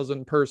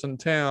 4,000 person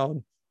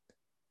town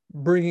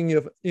bringing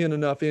in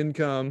enough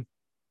income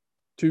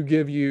to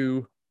give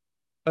you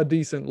a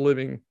decent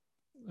living,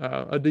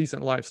 a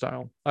decent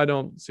lifestyle. I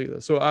don't see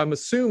this. So I'm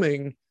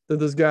assuming that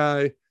this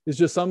guy is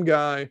just some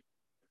guy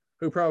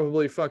who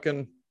probably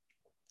fucking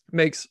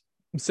makes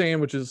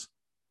sandwiches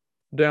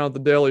down at the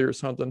deli or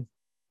something.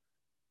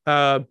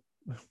 Uh,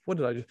 what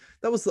did I just?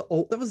 That was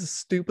the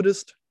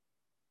stupidest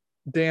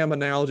damn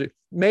analogy.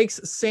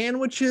 Makes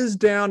sandwiches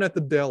down at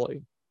the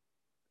deli.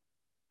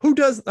 Who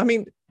does? I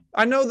mean,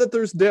 I know that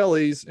there's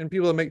delis and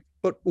people that make,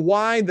 but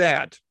why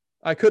that?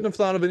 I couldn't have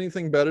thought of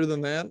anything better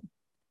than that.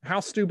 How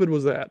stupid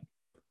was that?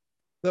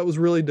 That was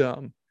really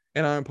dumb,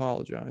 and I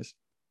apologize.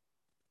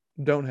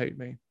 Don't hate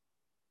me.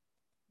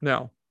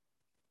 Now,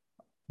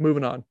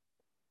 moving on.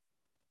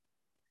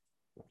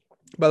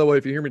 By the way,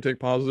 if you hear me take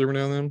pauses every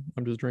now and then,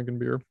 I'm just drinking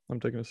beer. I'm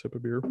taking a sip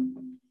of beer.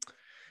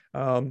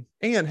 And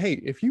hey,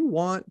 if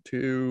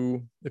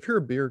you're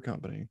a beer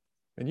company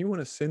and you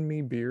want to send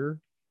me beer,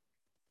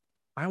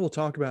 I will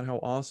talk about how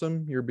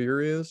awesome your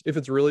beer is. If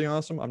it's really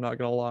awesome, I'm not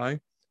going to lie.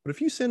 But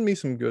if you send me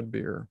some good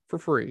beer for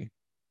free,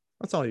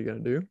 that's all you got to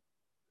do.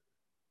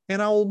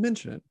 And I'll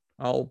mention it.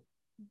 I'll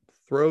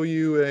throw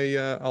you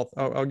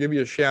I'll give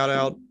you a shout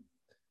out,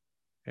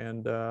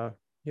 and,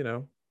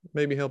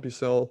 maybe help you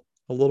sell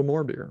a little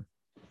more beer.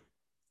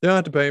 You don't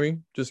have to pay me.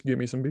 Just give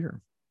me some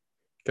beer.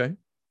 Okay.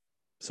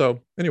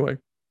 So anyway,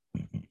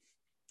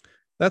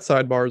 that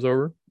sidebar is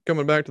over.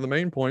 Coming back to the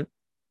main point.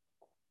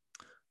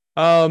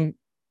 Then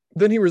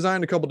he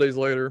resigned a couple days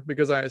later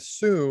because I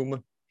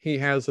assume he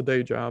has a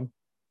day job.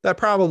 That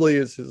probably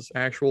is his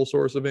actual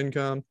source of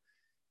income.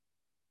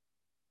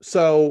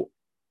 So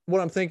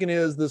what I'm thinking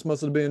is this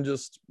must have been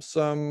just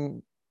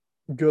some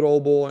good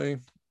old boy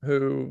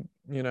who,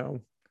 I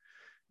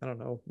don't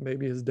know,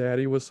 maybe his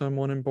daddy was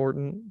someone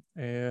important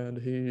and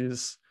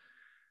he's,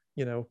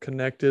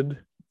 connected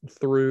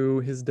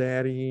through his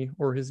daddy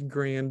or his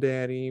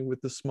granddaddy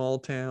with the small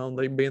town.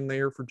 They've been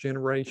there for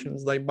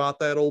generations. They bought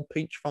that old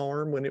peach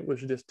farm when it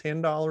was just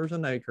 $10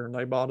 an acre, and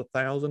they bought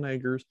 1,000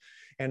 acres,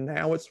 and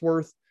now it's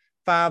worth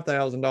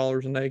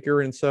 $5,000 an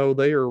acre. And so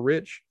they are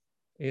rich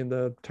in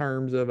the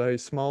terms of a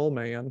small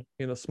man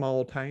in a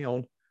small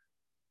town.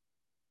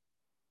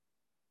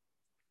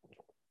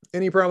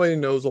 And he probably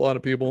knows a lot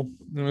of people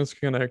and is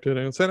connected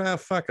and said,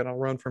 fuck it, I'll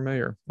run for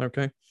mayor.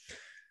 Okay.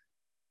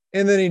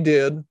 And then he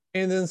did.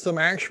 And then some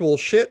actual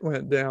shit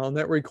went down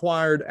that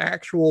required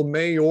actual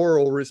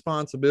mayoral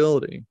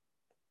responsibility.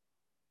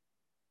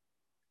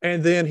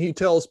 And then he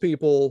tells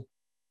people,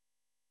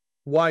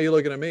 "Why are you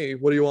looking at me?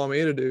 What do you want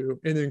me to do?"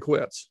 And then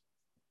quits.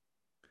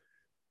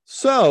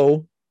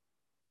 So,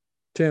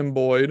 Tim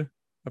Boyd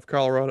of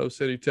Colorado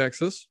City,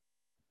 Texas,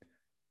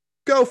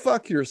 go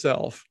fuck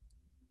yourself.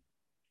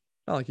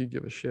 Not like you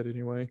give a shit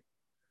anyway.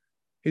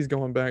 He's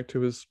going back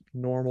to his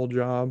normal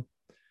job.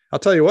 I'll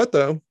tell you what,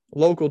 though,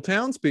 local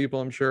townspeople,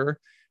 I'm sure,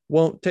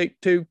 won't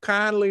take too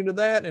kindly to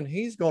that, and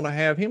he's going to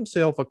have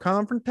himself a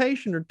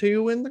confrontation or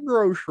two in the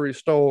grocery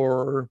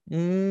store.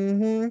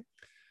 That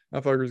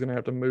fucker's going to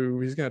have to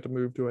move. He's going to have to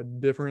move to a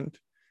different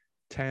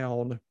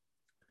town.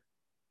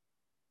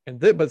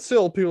 But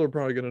still, people are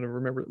probably going to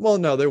remember. Well,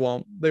 no, they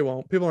won't. They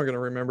won't. People aren't going to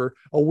remember.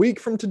 A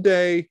week from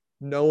today,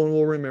 no one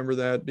will remember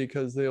that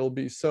because they'll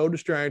be so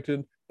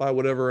distracted by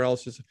whatever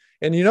else is.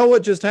 And you know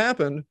what just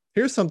happened?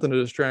 Here's something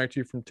to distract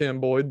you from Tim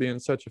Boyd being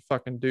such a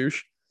fucking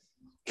douche.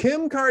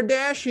 Kim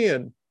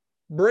Kardashian,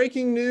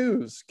 breaking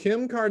news.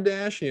 Kim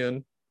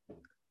Kardashian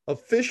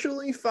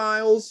officially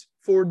files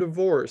for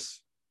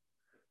divorce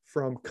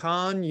from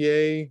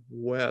Kanye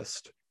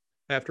West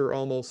after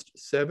almost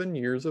 7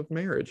 years of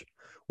marriage.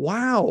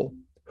 Wow.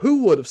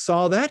 Who would have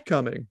saw that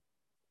coming?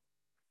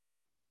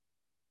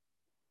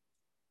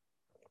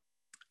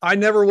 I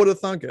never would have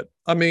thunk it.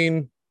 I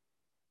mean,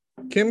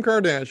 Kim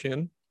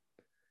Kardashian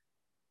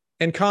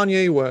and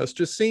Kanye West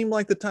just seem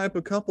like the type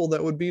of couple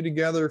that would be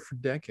together for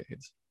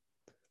decades.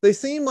 They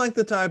seem like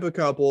the type of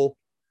couple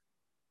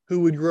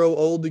who would grow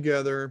old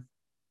together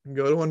and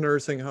go to a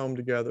nursing home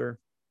together.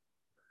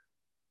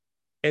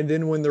 And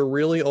then when they're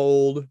really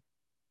old,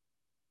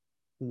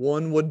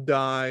 one would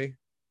die,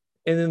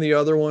 and then the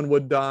other one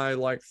would die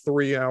like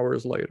 3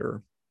 hours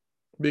later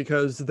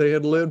because they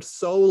had lived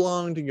so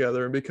long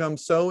together and become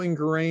so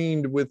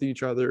ingrained with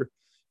each other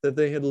that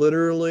they had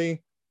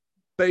literally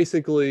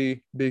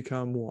basically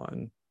become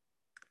one.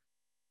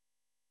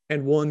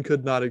 And one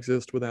could not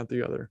exist without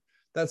the other.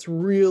 That's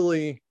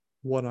really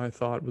what I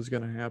thought was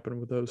going to happen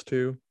with those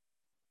two.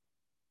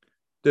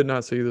 Did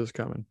not see this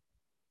coming.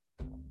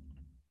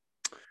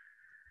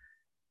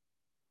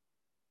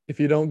 If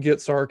you don't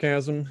get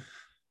sarcasm,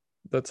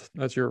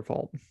 that's your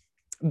fault.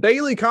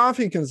 Daily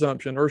coffee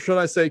consumption, or should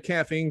I say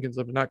caffeine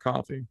consumption, not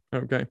coffee.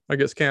 Okay. I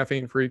guess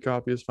caffeine-free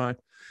coffee is fine.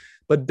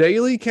 But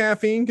daily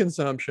caffeine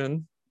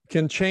consumption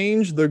can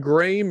change the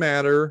gray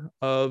matter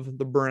of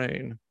the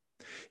brain.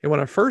 And when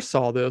I first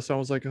saw this, I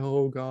was like,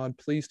 oh God,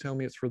 please tell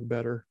me it's for the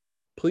better.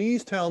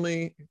 Please tell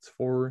me it's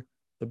for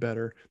the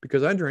better,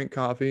 because I drink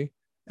coffee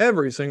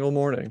every single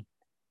morning.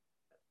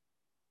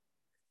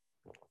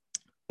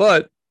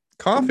 But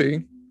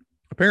coffee,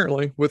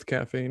 apparently with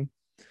caffeine,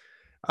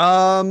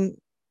 um,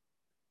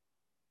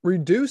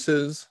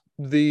 reduces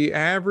the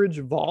average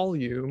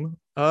volume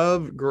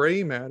of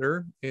gray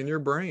matter in your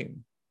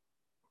brain.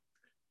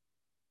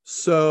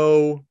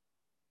 So,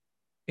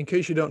 in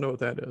case you don't know what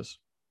that is,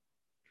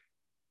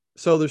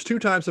 so there's two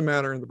types of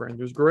matter in the brain.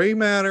 There's gray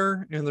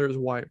matter and there's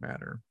white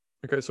matter.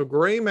 Okay, so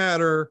gray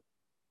matter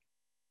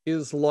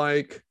is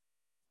like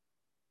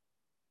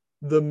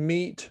the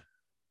meat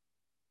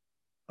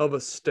of a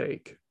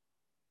steak.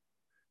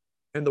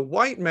 And the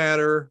white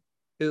matter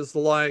is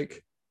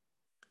like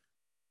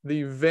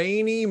the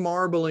veiny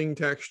marbling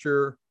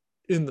texture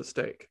in the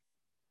steak.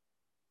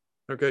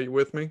 Okay, you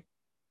with me?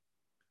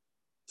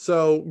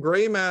 So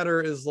gray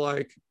matter is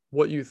like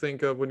what you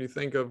think of when you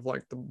think of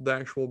like the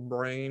actual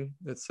brain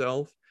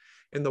itself.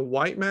 And the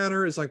white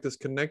matter is like this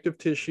connective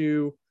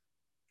tissue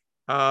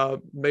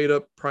made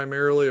up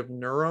primarily of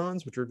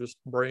neurons, which are just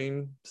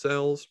brain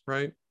cells,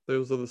 right?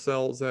 Those are the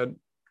cells that,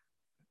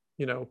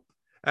 you know,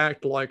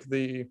 act like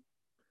the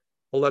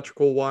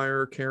electrical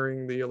wire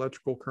carrying the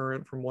electrical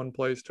current from one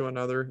place to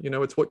another. You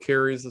know, it's what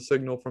carries the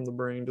signal from the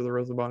brain to the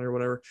rest of the body or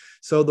whatever.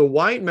 So the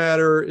white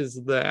matter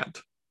is that.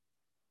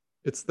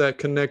 It's that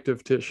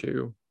connective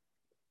tissue,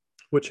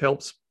 which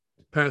helps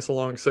pass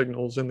along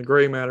signals. And the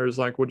gray matter is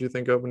like what you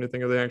think of when you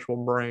think of the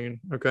actual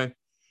brain. Okay.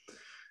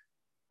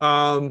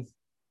 And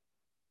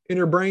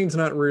your brain's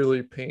not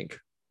really pink,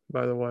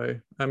 by the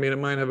way. I mean, it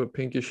might have a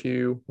pinkish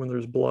hue when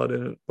there's blood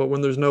in it, but when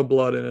there's no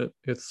blood in it,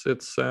 it's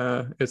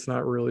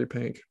not really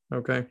pink.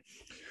 Okay.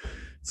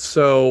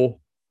 So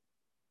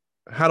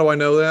how do I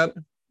know that?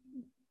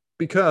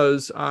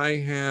 Because I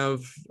have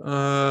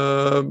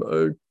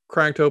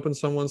cracked open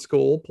someone's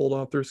skull, pulled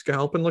off their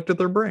scalp, and looked at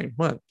their brain.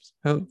 What?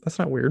 That's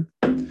not weird.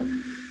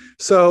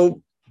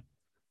 So,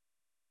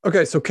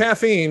 okay, so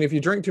caffeine, if you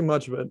drink too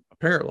much of it,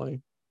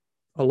 apparently,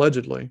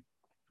 allegedly,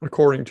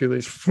 according to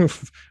these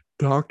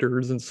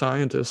doctors and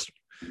scientists,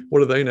 what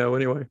do they know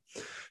anyway?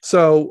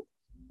 So,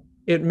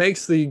 it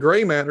makes the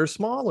gray matter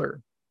smaller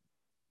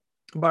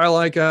by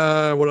like,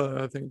 what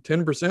I think,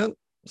 10%,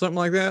 something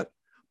like that.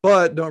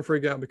 But don't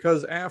freak out,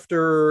 because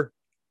after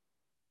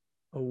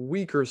a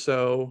week or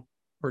so,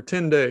 or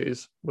 10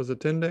 days, was it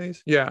 10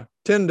 days? Yeah,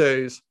 10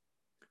 days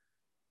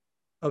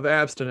of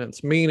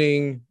abstinence,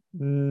 meaning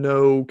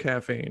no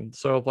caffeine.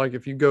 So like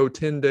if you go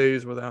 10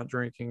 days without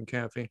drinking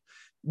caffeine,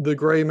 the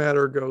gray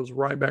matter goes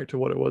right back to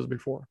what it was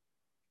before.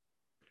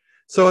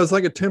 So it's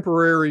like a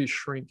temporary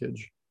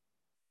shrinkage.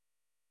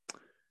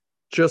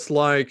 Just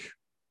like,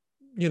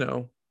 you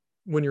know,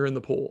 when you're in the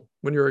pool,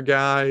 when you're a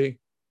guy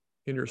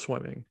and you're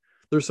swimming,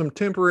 there's some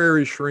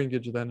temporary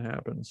shrinkage that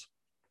happens.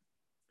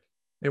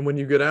 And when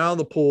you get out of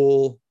the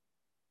pool,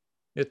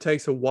 it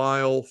takes a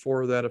while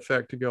for that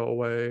effect to go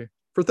away,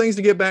 for things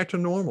to get back to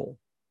normal.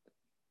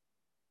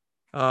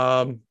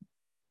 But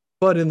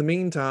in the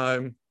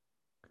meantime,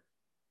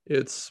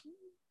 it's,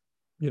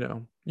 you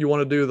know, you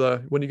want to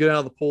do when you get out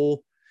of the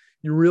pool,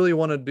 you really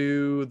want to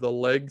do the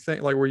leg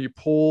thing, like where you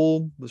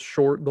pull the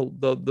short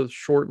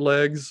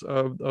legs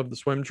of the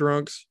swim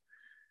trunks.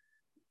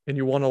 And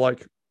you want to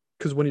like,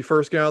 because when you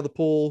first get out of the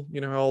pool,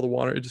 you know how all the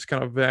water, it just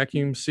kind of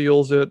vacuum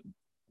seals it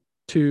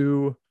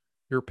to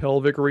your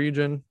pelvic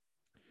region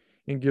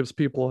and gives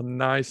people a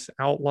nice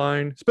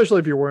outline, especially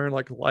if you're wearing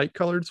like light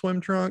colored swim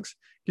trunks.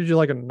 Gives you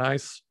like a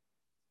nice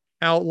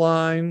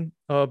outline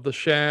of the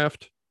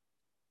shaft.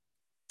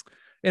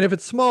 And if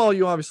it's small,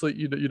 you obviously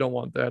you don't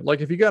want that.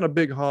 Like if you got a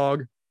big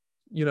hog,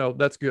 you know,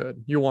 that's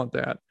good. You want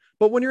that.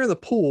 But when you're in the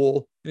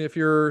pool, if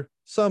you're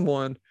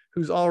someone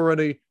who's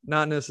already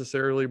not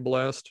necessarily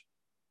blessed,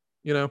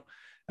 you know,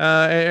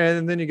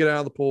 and then you get out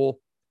of the pool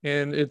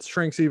and it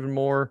shrinks even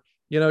more,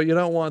 you know, you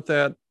don't want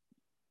that.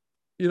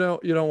 You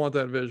don't want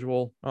that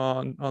visual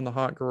on the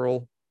hot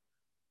girl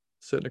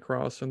sitting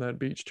across in that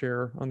beach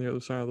chair on the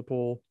other side of the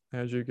pool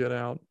as you get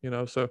out, you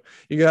know. So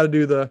you got to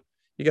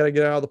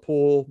get out of the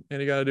pool, and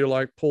you got to do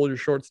like pull your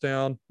shorts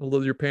down, a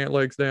little your pant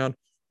legs down,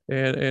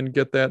 and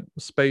get that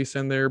space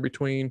in there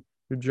between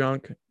your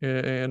junk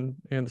and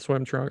the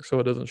swim trunk, so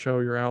it doesn't show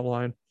your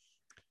outline,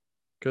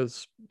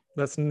 because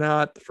that's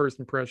not the first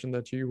impression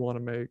that you want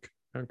to make.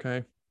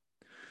 Okay.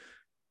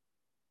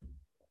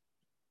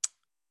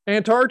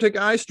 Antarctic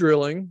ice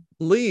drilling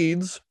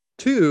leads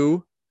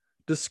to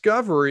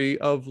discovery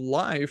of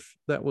life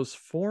that was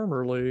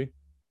formerly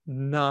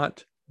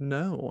not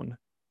known.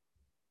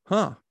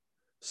 Huh.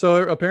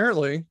 So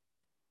apparently,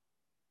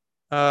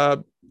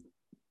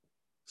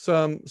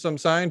 some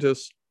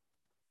scientists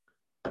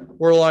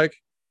were like,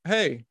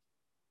 "Hey,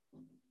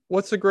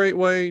 what's a great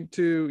way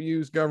to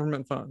use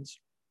government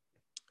funds?"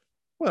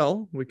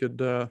 Well, we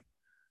could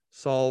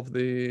solve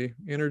the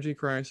energy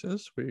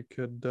crisis. We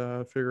could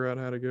figure out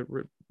how to get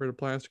rid of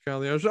plastic out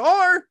of the ocean,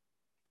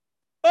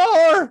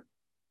 or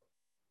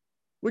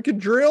we could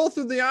drill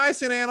through the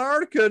ice in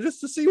Antarctica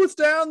just to see what's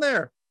down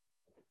there.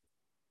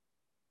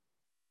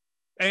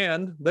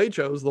 And they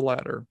chose the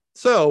latter.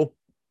 So,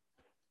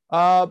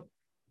 I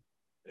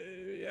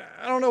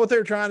don't know what they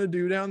were trying to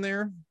do down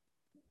there.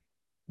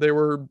 They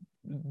were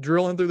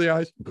drilling through the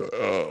ice.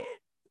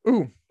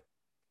 Ooh,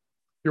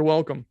 you're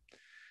welcome.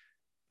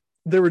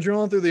 They were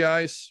drilling through the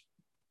ice,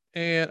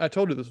 and I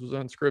told you this was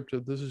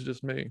unscripted. This is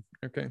just me.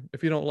 Okay.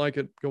 If you don't like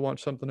it, go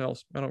watch something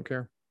else. I don't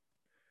care.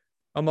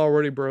 I'm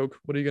already broke.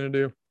 What are you going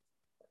to do?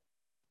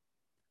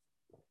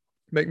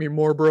 Make me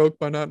more broke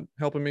by not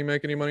helping me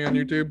make any money on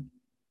YouTube?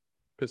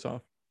 Piss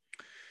off.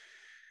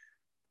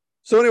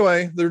 So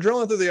anyway, they're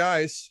drilling through the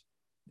ice,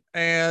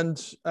 and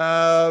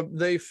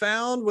they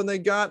found, when they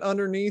got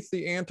underneath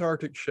the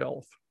Antarctic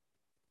shelf,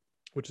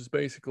 which is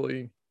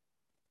basically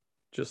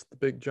just the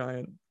big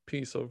giant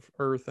piece of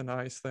earth and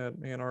ice that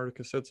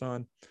Antarctica sits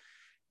on,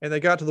 and they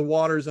got to the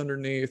waters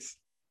underneath,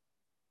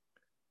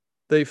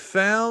 they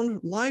found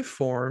life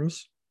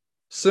forms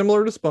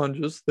similar to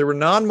sponges. They were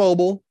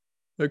non-mobile,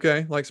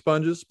 okay, like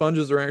sponges.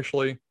 Sponges are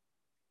actually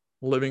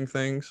living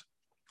things,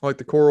 like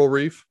the coral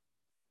reef,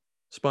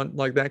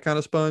 like that kind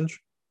of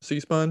sponge, sea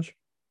sponge.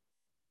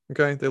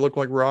 Okay, they look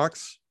like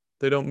rocks.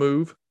 They don't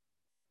move.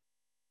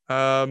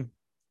 Well,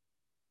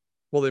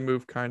 they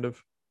move kind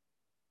of.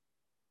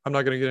 I'm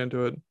not going to get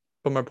into it,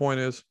 but my point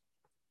is,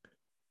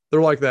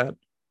 they're like that,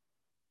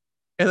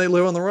 and they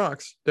live on the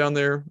rocks down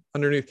there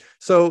underneath.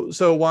 So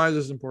why is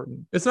this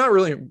important? It's not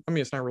really. I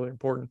mean, it's not really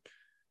important,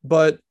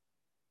 but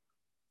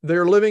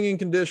they're living in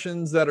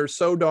conditions that are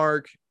so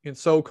dark and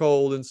so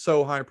cold and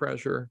so high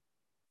pressure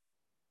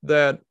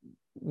that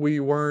we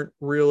weren't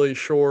really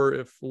sure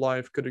if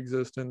life could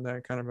exist in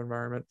that kind of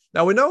environment.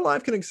 Now, we know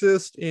life can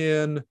exist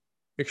in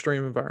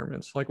extreme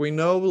environments. Like, we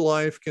know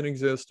life can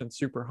exist in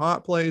super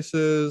hot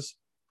places,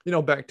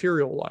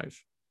 bacterial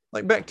life,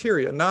 like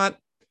bacteria, not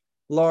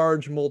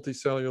large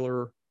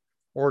multicellular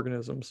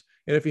organisms.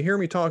 And if you hear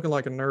me talking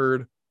like a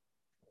nerd,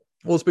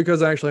 well, it's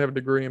because I actually have a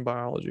degree in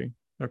biology.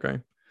 Okay.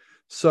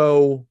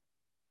 So,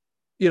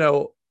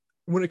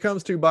 when it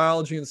comes to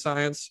biology and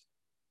science,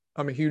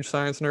 I'm a huge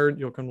science nerd.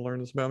 You'll come to learn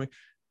this about me.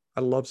 I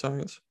love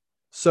science.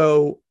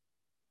 So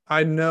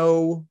I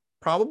know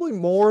probably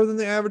more than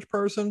the average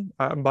person.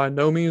 I'm by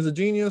no means a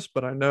genius,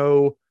 but I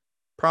know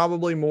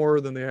probably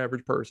more than the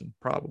average person,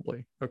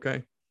 probably.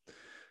 Okay.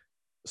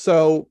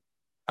 So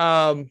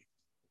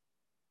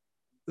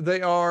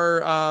they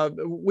are,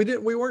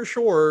 we weren't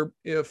sure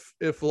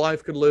if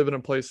life could live in a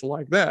place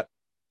like that,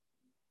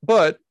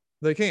 but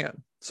they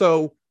can.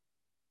 So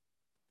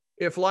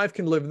if life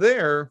can live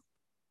there,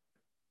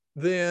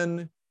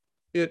 then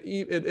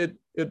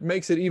it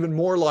makes it even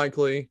more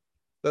likely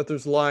that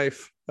there's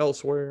life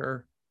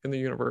elsewhere in the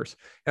universe.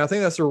 And I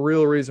think that's the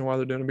real reason why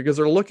they're doing it, because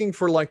they're looking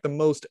for like the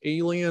most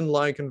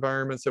alien-like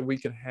environments that we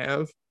can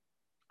have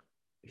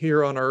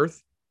here on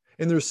Earth.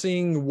 And they're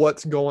seeing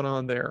what's going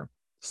on there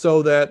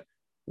so that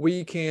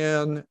we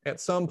can at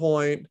some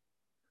point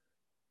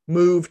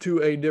move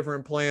to a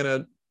different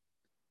planet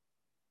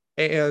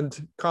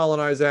and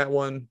colonize that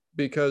one,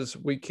 because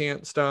we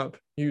can't stop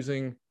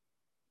using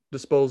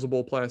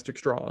disposable plastic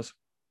straws.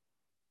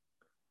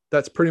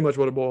 That's pretty much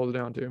what it boils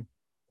down to.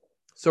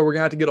 So we're going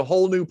to have to get a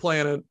whole new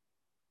planet,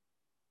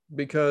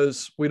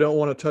 because we don't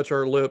want to touch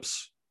our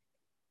lips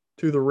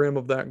to the rim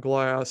of that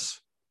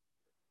glass,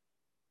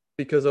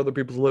 because other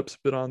people's lips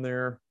fit on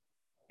there,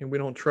 and we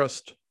don't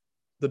trust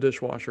the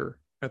dishwasher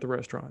at the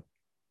restaurant.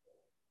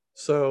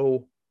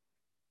 So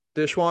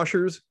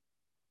dishwashers,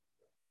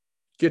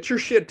 get your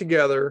shit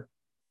together,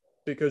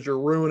 because you're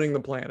ruining the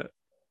planet.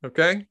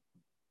 Okay?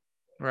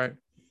 All right.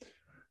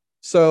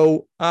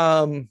 So,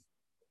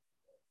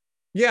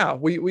 yeah,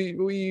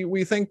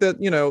 we think that,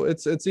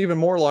 it's even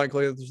more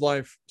likely that there's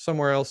life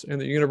somewhere else in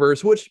the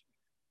universe, which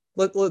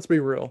let's be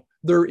real,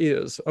 there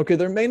is. Okay,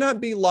 there may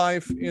not be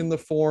life in the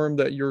form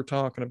that you're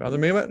talking about. There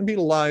may not be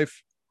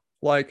life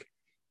like,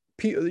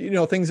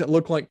 things that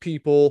look like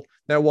people,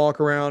 that walk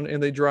around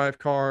and they drive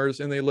cars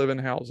and they live in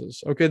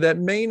houses. Okay, that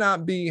may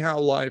not be how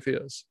life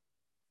is.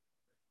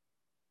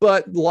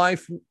 But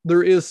life,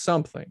 there is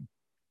something.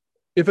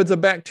 If it's a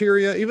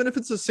bacteria, even if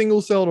it's a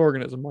single-celled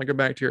organism like a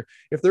bacteria,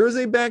 if there is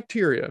a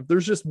bacteria,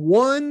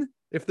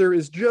 if there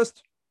is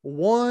just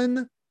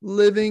one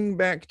living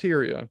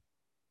bacteria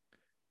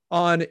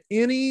on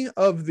any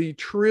of the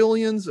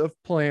trillions of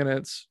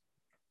planets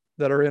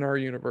that are in our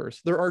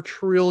universe, there are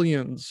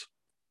trillions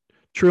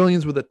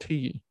with a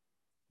T.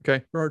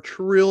 Okay, there are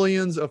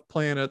trillions of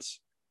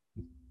planets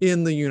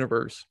in the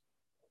universe.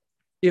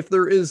 If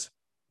there is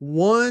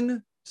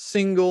one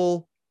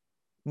single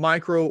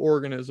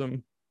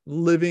microorganism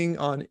living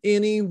on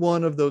any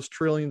one of those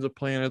trillions of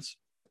planets,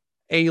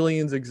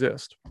 aliens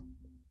exist.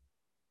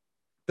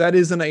 That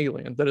is an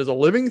alien. That is a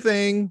living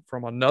thing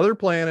from another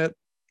planet.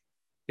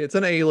 It's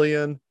an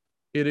alien.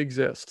 It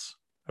exists.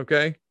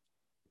 Okay?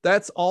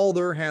 That's all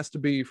there has to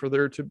be for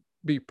there to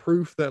be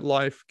proof that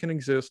life can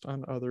exist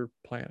on other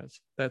planets.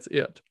 That's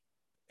it.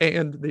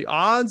 And the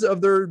odds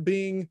of there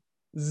being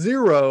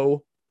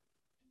zero,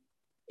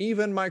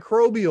 even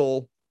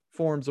microbial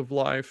forms of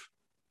life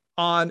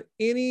on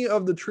any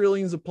of the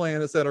trillions of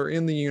planets that are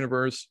in the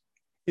universe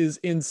is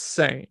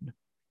insane.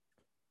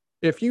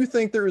 If you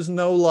think there is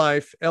no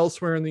life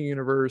elsewhere in the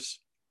universe,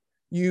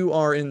 you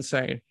are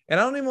insane. And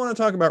I don't even want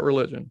to talk about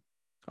religion.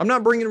 I'm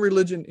not bringing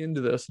religion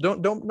into this.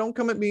 Don't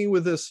come at me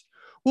with this.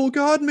 Well,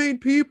 God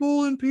made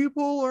people and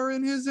people are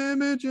in his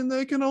image and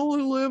they can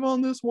only live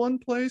on this one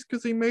place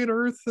because he made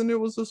Earth and it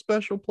was a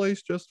special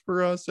place just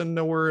for us and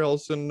nowhere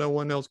else and no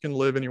one else can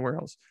live anywhere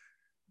else.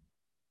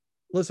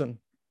 Listen,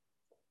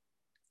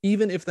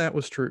 even if that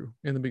was true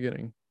in the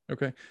beginning,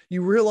 okay,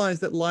 you realize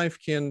that life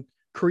can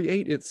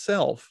create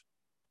itself.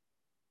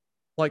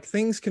 Like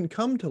things can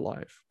come to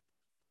life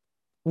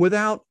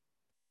without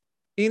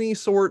any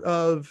sort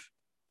of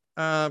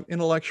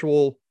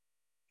intellectual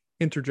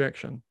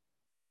interjection.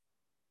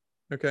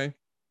 Okay.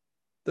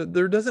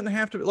 There doesn't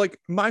have to be like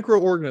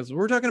microorganisms.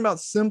 We're talking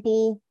about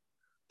simple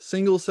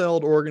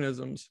single-celled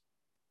organisms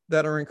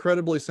that are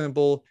incredibly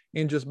simple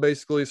and just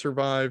basically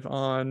survive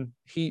on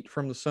heat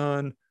from the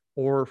sun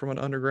or from an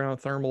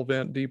underground thermal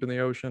vent deep in the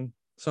ocean,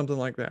 something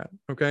like that.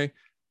 Okay.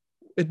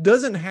 It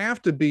doesn't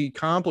have to be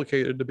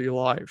complicated to be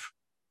life.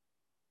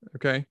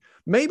 Okay.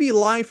 Maybe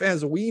life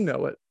as we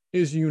know it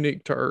is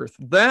unique to Earth.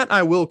 That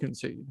I will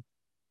concede.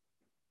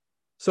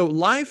 So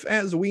life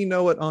as we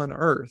know it on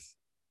Earth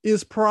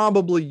is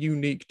probably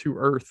unique to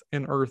Earth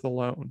and Earth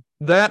alone.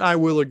 That I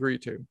will agree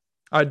to.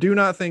 I do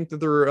not think that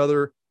there are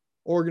other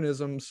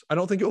organisms. I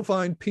don't think you'll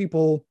find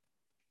people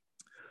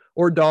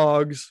or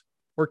dogs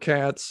or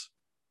cats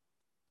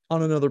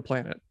on another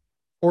planet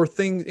or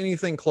things,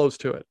 anything close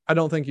to it. I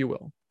don't think you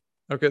will.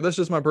 Okay, that's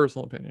just my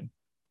personal opinion.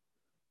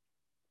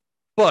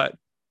 But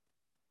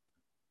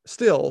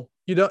still,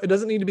 it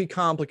doesn't need to be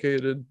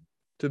complicated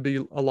to be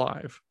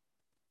alive.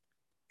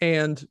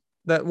 And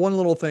that one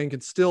little thing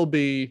can still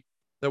be,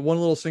 that one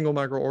little single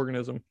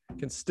microorganism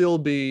can still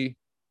be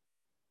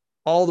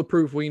all the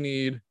proof we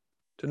need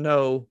to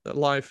know that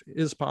life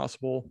is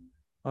possible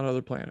on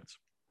other planets.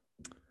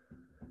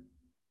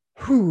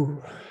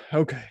 Whew.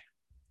 Okay.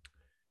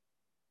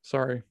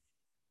 Sorry.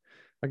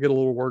 I get a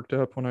little worked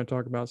up when I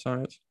talk about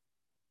science,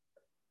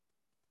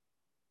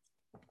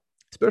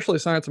 especially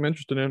science I'm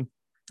interested in.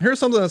 Here's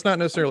something that's not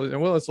necessarily,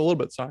 well, it's a little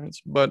bit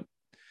science, but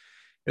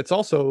it's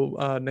also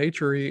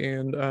naturey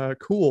and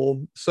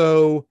cool.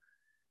 So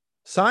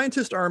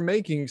scientists are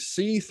making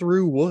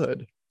see-through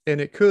wood,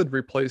 and it could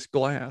replace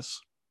glass.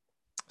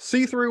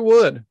 See-through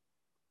wood.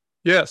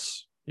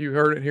 Yes, you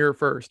heard it here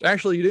first.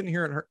 Actually, you didn't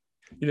hear it.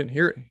 You didn't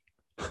hear it.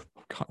 Oh,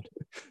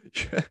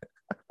 God.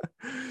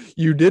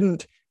 You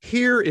didn't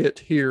hear it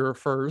here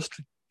first.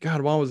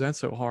 God, why was that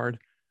so hard?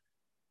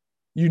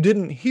 You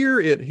didn't hear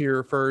it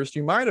here first.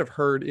 You might have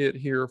heard it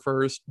here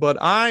first, but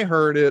I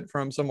heard it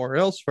from somewhere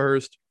else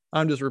first.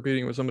 I'm just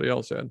repeating what somebody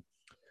else said.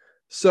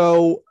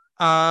 So,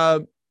 yeah,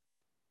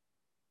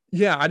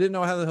 I didn't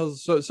know how the hell.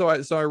 So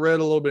I read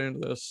a little bit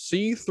into this.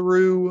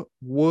 See-through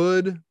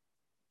wood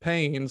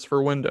panes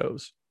for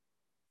windows.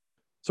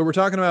 So we're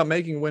talking about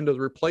making windows,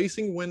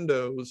 replacing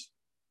windows.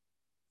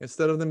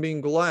 Instead of them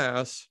being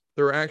glass,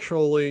 they're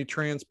actually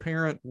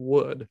transparent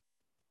wood.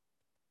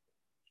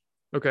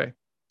 Okay,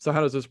 so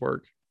how does this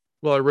work?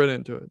 Well, I read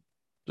into it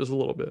just a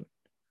little bit.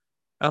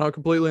 I don't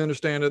completely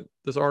understand it.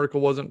 This article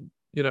wasn't,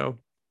 it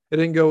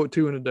didn't go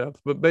too into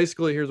depth, but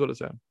basically here's what it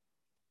said.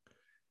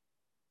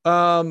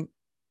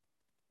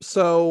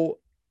 So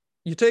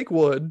you take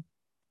wood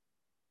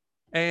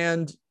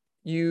and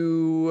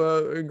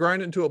you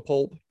grind it into a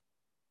pulp,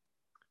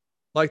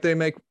 like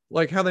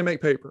how they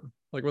make paper.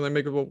 Like when they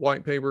make a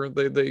white paper,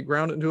 they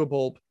ground it into a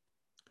pulp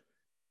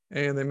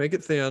and they make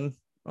it thin.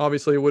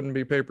 Obviously, it wouldn't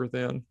be paper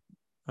thin,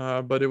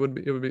 but it would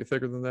be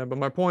thicker than that. But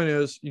my point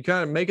is, you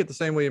kind of make it the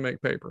same way you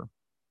make paper.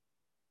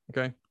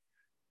 Okay,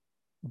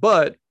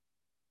 but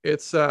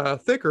it's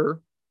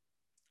thicker,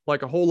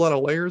 like a whole lot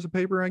of layers of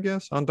paper, I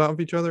guess, on top of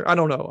each other. I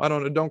don't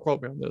know. Don't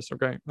quote me on this.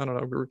 Okay, I don't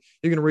know.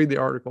 You can read the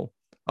article.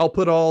 I'll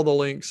put all the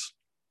links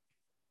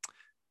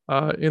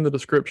in the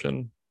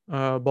description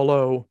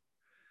below.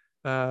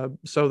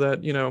 So that,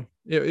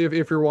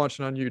 if you're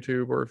watching on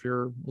YouTube or if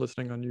you're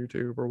listening on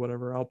YouTube or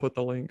whatever, I'll put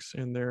the links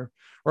in there,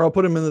 or I'll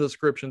put them in the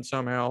description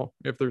somehow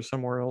if there's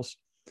somewhere else.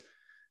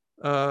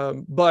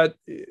 But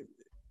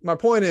my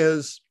point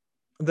is,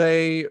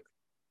 they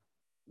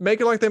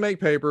make it like they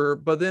make paper,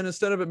 but then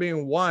instead of it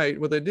being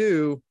white, what they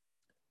do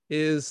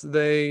is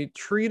they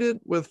treat it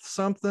with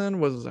something.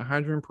 Was it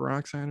hydrogen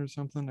peroxide or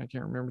something? I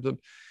can't remember.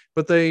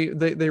 But they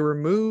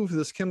remove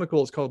this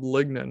chemical. It's called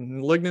lignin.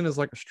 And lignin is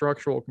like a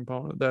structural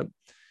component that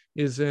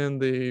is in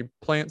the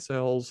plant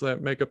cells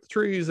that make up the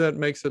trees that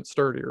makes it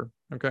sturdier.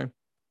 Okay,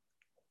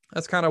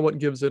 that's kind of what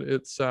gives it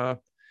its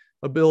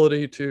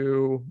ability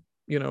to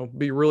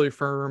be really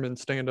firm and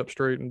stand up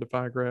straight and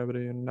defy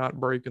gravity and not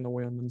break in the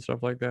wind and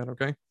stuff like that.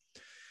 Okay,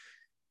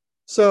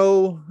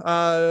 so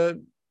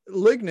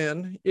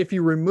lignin, if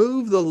you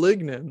remove the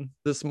lignin,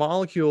 this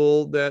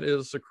molecule that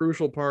is a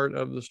crucial part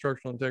of the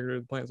structural integrity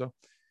of the plant cell,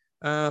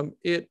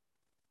 it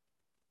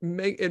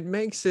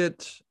makes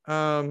it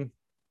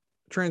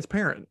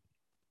transparent,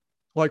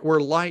 like where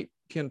light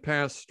can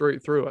pass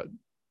straight through it.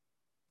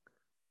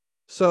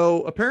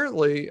 So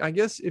apparently, I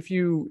guess if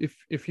you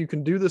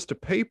can do this to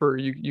paper,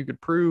 you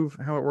could prove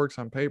how it works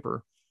on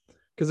paper,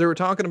 because they were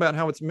talking about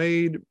how it's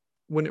made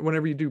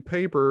whenever you do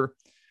paper.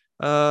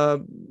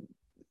 Paper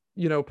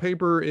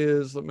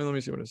is, let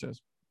me see what it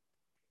says.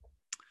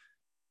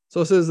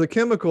 So it says the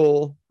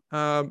chemical,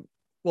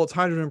 it's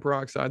hydrogen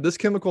peroxide. This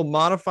chemical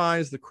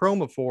modifies the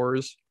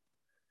chromophores,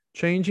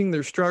 changing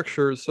their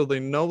structures so they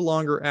no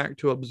longer act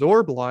to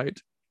absorb light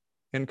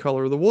and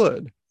color the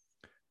wood.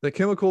 The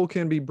chemical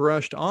can be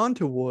brushed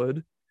onto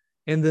wood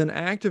and then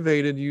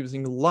activated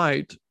using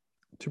light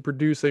to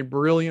produce a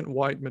brilliant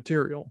white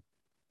material,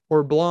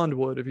 or blonde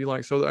wood if you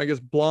like. So I guess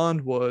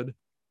blonde wood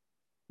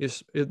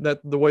is that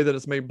the way that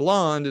it's made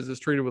blonde is it's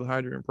treated with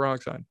hydrogen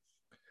peroxide.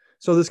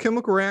 So this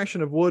chemical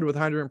reaction of wood with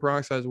hydrogen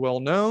peroxide is well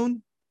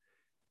known.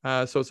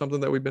 So it's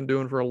something that we've been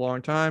doing for a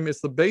long time.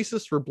 It's the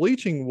basis for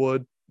bleaching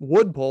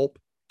wood pulp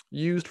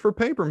used for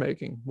paper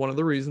making. One of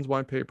the reasons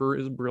why paper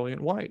is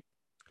brilliant white.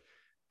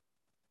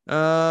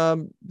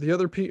 The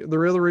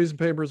other reason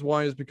paper is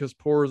white is because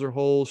pores or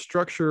holes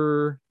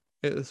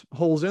in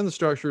the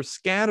structure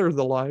scatter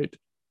the light,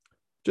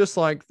 just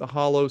like the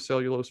hollow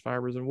cellulose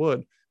fibers in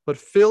wood. But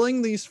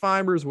filling these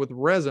fibers with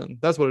resin,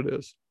 that's what it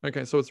is.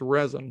 Okay, so it's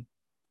resin.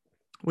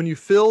 When you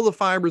fill the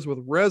fibers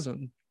with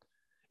resin,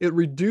 it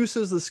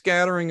reduces the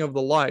scattering of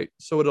the light.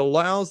 So it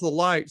allows the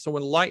light, so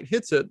when light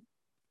hits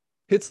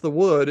the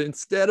wood,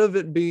 instead of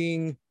it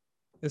being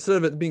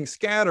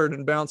scattered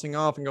and bouncing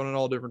off and going in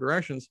all different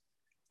directions,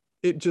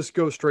 it just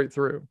goes straight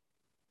through.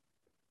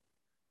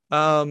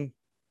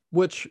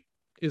 Which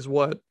is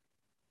what,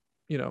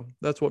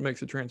 that's what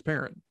makes it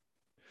transparent.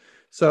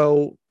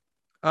 So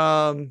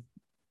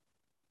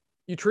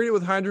you treat it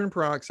with hydrogen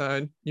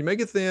peroxide, you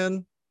make it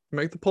thin, you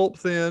make the pulp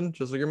thin,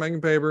 just like you're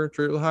making paper,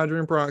 treat it with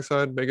hydrogen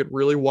peroxide, make it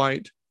really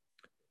white.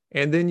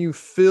 And then you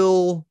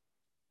fill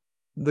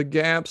the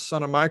gaps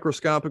on a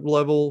microscopic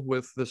level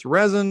with this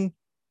resin.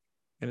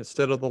 And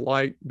instead of the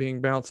light being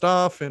bounced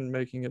off and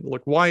making it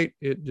look white,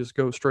 it just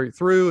goes straight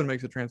through and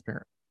makes it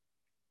transparent.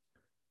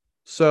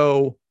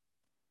 So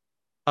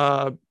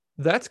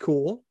that's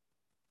cool.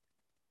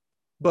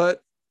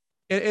 But,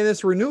 and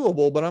it's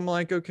renewable, but I'm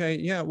like, okay,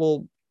 yeah,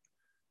 well,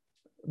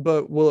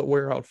 but will it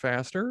wear out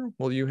faster?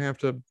 Will you have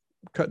to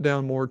cut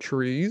down more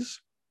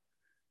trees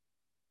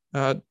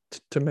to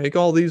make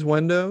all these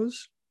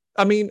windows?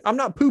 I mean, I'm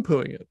not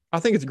poo-pooing it. I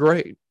think it's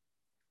great.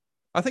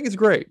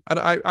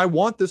 I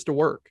want this to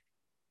work.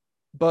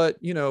 But,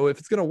 if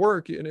it's going to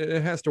work,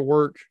 it has to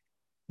work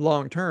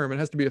long term. It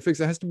has to be a fix.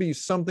 It has to be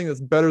something that's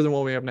better than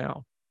what we have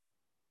now.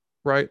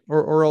 Right?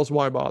 Or else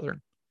why bother?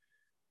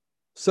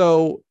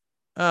 So,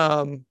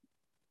 the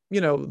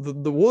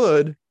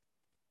wood,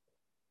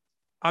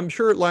 I'm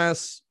sure it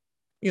lasts,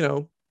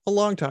 a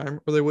long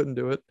time, or they wouldn't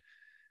do it.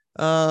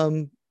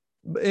 And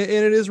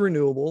it is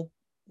renewable.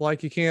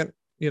 Like you can't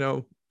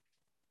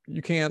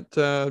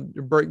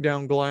break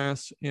down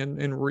glass and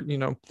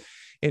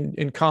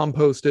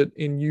compost it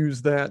and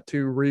use that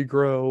to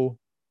regrow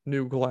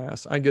new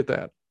glass. I get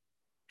that.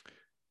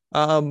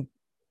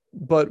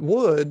 But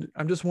wood,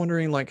 I'm just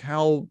wondering, like,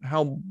 how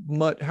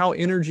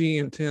energy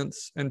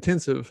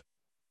intensive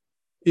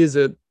is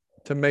it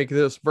to make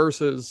this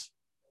versus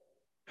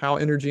how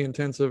energy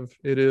intensive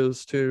it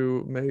is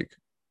to make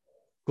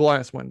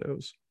glass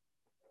windows.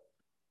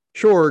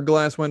 Sure,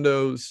 glass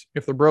windows,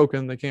 if they're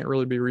broken, they can't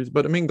really be reused.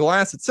 But I mean,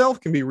 glass itself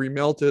can be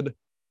remelted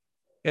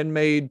and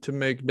made to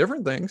make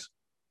different things.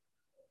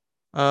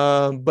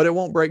 But it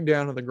won't break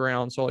down to the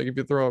ground. So like if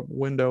you throw a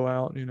window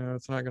out,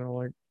 it's not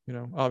going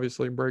to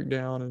obviously break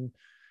down and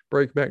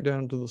break back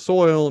down to the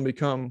soil and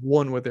become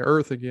one with the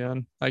earth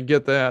again. I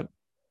get that.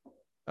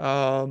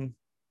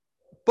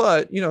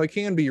 But it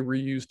can be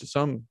reused to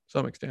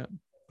some extent.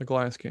 The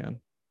glass can.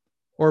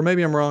 Or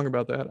maybe I'm wrong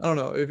about that. I don't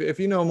know. If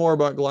you know more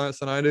about glass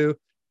than I do,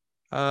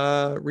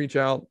 reach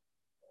out,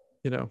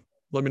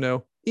 let me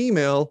know.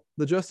 Email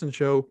the Justin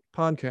Show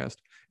podcast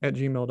at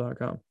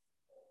gmail.com.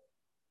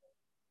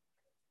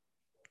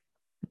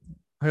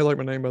 I like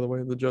my name, by the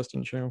way, the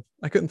Justin Show.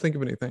 I couldn't think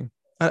of anything.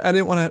 I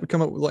didn't want to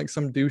come up with like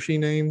some douchey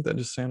name that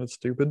just sounded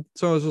stupid.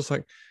 So I was just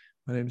like,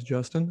 my name's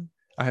Justin.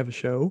 I have a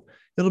show.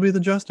 It'll be the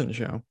Justin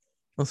Show.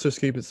 Let's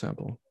just keep it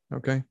simple.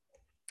 Okay.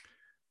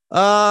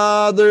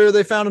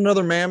 They found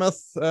another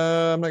mammoth.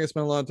 I'm not gonna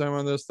spend a lot of time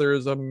on this.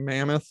 There's a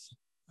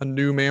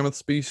new mammoth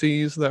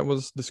species that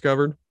was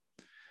discovered.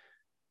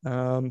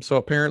 So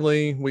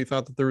apparently we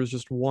thought that there was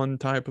just one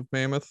type of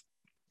mammoth.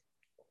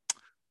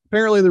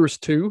 Apparently there was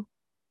two.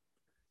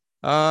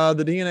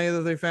 The DNA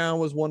that they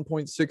found was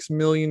 1.6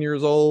 million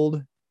years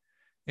old,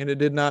 and it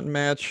did not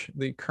match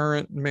the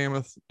current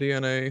mammoth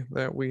DNA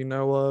that we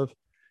know of.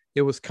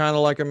 It was kind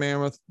of like a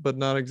mammoth, but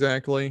not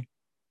exactly.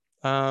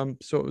 So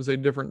it was a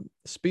different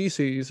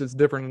species. It's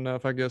different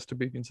enough, I guess, to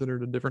be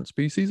considered a different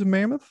species of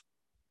mammoth.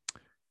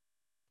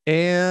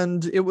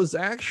 And it was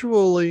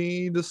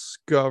actually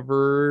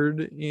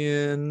discovered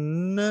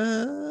in,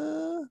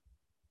 in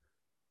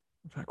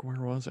fact,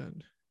 where was it?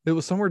 It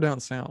was somewhere down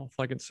south,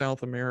 like in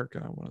South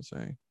America, I want to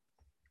say.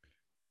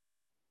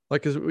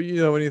 Like, cause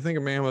when you think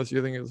of mammoths,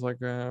 you think it's like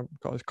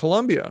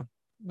Colombia,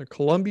 the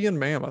Colombian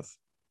mammoth.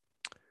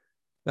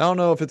 I don't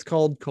know if it's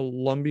called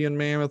Colombian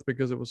mammoth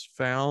because it was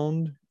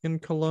found in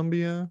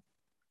Colombia,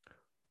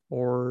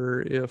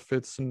 or if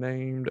it's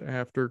named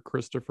after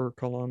Christopher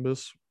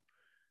Columbus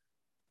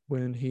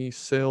when he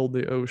sailed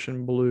the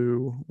ocean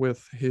blue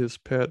with his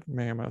pet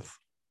mammoth.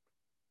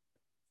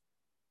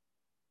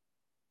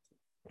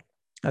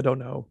 I don't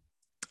know.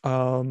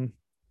 Um,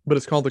 but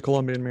it's called the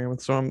Colombian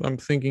mammoth. So I'm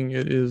thinking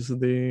it is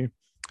the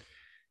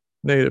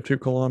native to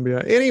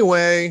Colombia.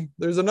 Anyway,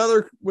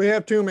 we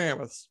have two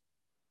mammoths.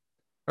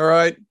 All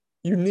right.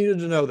 You needed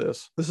to know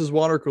this. This is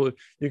water cooler.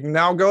 You can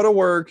now go to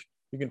work.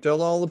 You can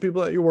tell all the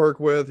people that you work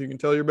with. You can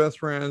tell your best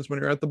friends when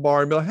you're at the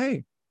bar and be like,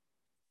 hey,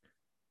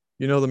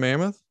 you know the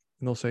mammoth?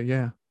 And they'll say,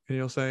 yeah. And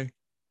you'll say,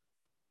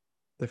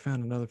 they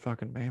found another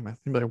fucking mammoth.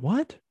 And you'll be like,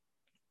 what?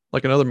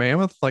 Like another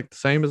mammoth? Like the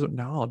same as,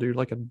 no, dude,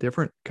 like a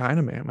different kind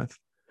of mammoth.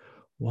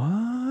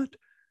 What?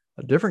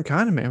 A different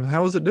kind of mammoth?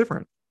 How is it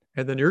different?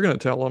 And then you're going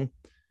to tell them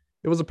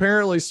it was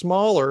apparently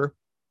smaller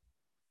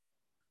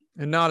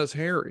and not as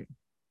hairy.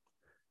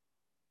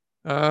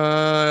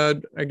 I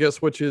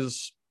guess, which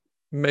is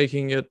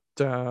making it,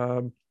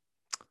 implying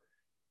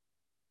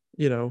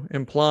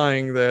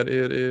that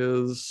it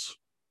is,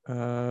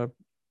 uh,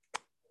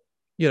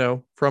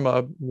 from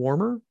a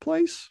warmer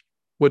place,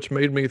 which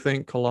made me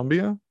think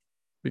Colombia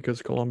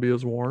because Colombia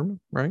is warm,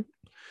 right?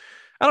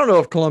 I don't know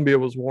if Colombia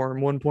was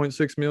warm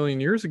 1.6 million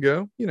years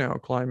ago. You know how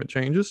climate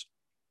changes.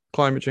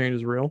 Climate change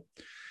is real.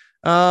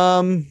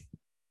 Um,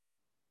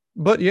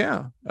 but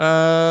yeah,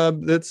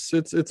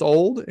 it's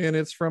old and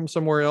it's from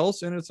somewhere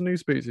else and it's a new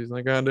species and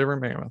they got a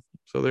different mammoth.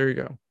 So there you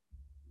go.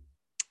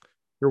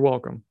 You're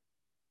welcome.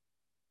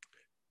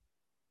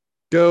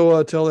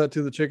 Go tell that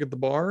to the chick at the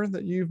bar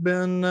that you've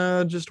been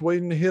just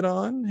waiting to hit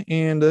on,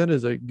 and that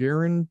is a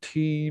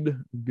guaranteed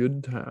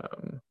good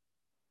time.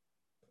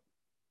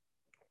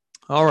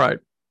 All right.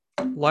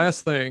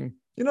 Last thing,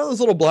 those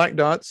little black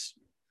dots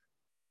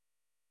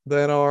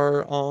that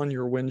are on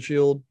your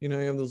windshield? You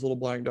have those little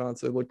black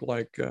dots. They look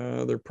like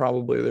they're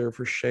probably there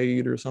for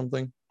shade or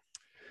something.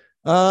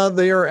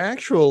 They are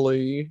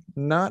actually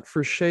not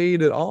for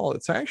shade at all.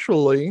 It's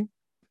actually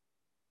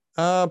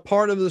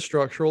part of the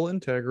structural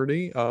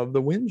integrity of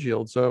the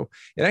windshield. So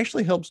it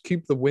actually helps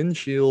keep the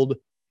windshield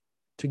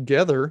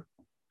together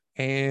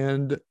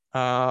and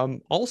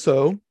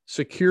also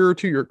secure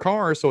to your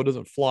car so it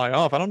doesn't fly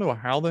off. I don't know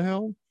how the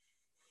hell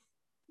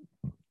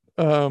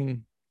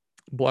um,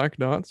 black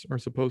dots are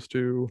supposed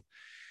to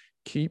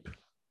keep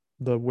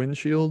the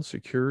windshield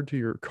secured to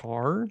your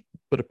car,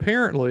 but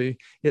apparently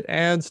it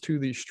adds to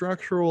the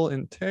structural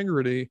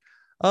integrity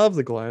of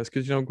the glass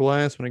because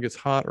glass when it gets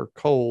hot or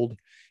cold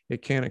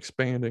it can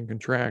expand and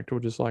contract,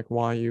 which is like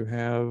why you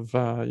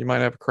might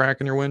have a crack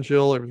in your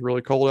windshield. It was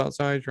really cold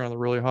outside, you're on the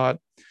really hot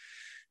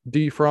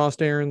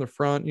defrost air in the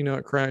front,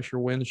 it cracks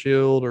your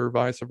windshield or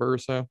vice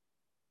versa.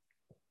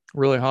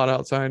 Really hot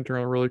outside,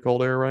 turn on really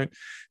cold air, right?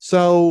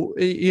 So,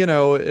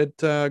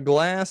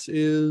 glass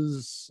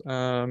is,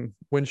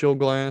 windshield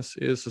glass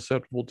is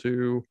susceptible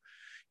to,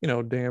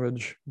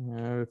 damage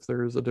if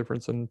there's a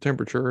difference in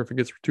temperature, if it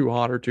gets too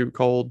hot or too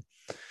cold.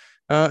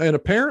 And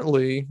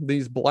apparently,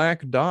 these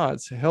black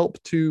dots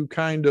help to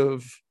kind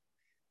of,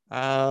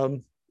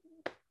 um,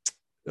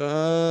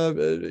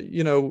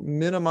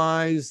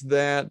 minimize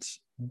that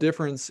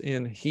difference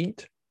in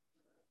heat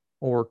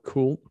or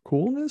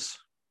coolness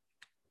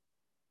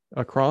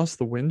across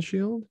the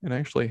windshield and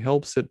actually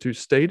helps it to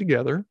stay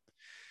together.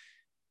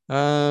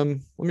 Let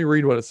me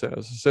read what it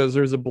says. It says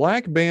there's a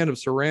black band of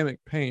ceramic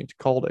paint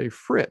called a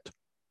frit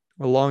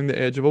along the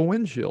edge of a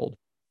windshield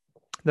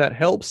that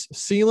helps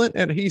sealant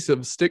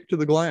adhesive stick to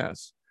the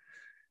glass.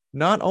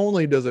 Not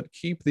only does it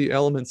keep the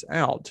elements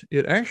out,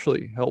 it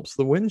actually helps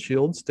the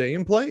windshield stay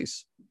in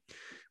place.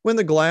 When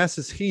the glass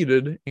is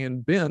heated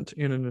and bent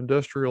in an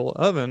industrial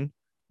oven,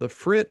 the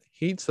frit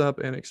heats up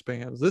and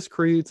expands. This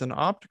creates an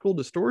optical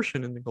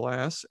distortion in the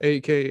glass,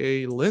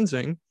 aka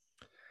lensing,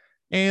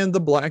 and the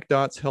black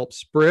dots help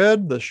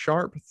spread the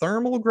sharp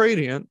thermal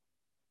gradient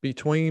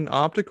between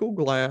optical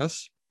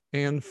glass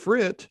and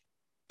frit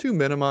to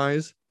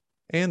minimize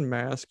and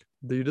mask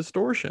the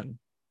distortion.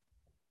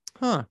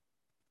 Huh.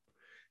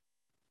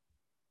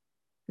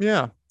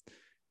 Yeah.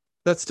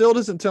 That still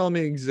doesn't tell me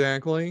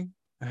exactly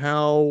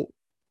how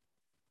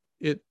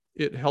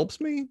it helps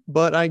me,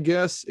 but I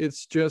guess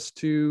it's just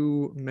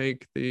to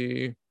make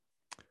the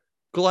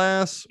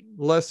glass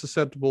less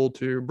susceptible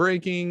to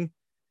breaking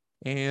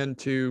and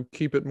to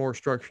keep it more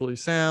structurally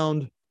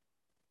sound.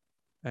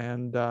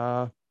 And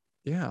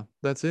yeah,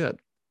 that's it.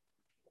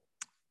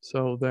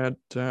 So that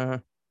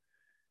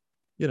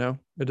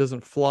it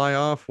doesn't fly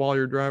off while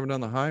you're driving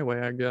down the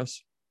highway, I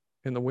guess.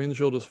 And the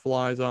windshield just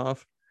flies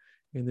off.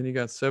 And then you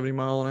got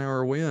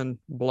 70-mile-an-hour wind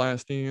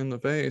blasting you in the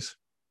face.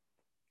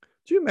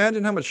 Do you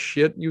imagine how much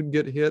shit you'd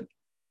get hit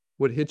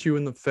would hit you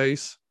in the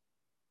face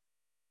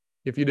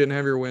if you didn't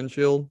have your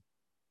windshield?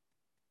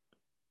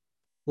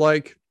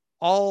 Like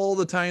all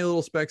the tiny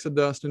little specks of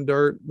dust and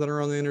dirt that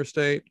are on the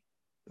interstate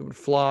that would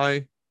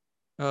fly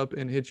up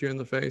and hit you in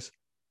the face.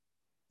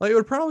 Like it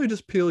would probably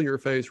just peel your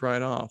face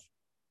right off.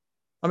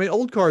 I mean,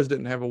 old cars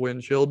didn't have a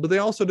windshield, but they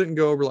also didn't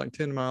go over like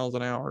 10 miles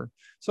an hour.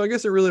 So I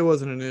guess it really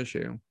wasn't an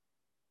issue.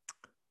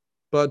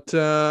 But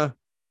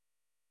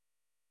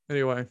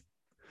anyway,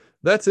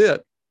 that's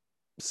it.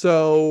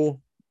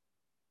 So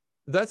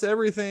that's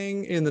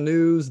everything in the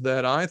news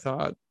that I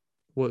thought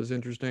was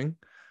interesting.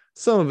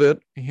 Some of it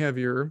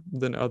heavier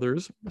than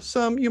others.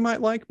 Some you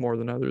might like more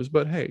than others.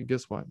 But hey,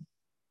 guess what?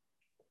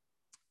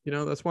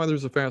 That's why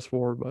there's a fast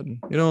forward button.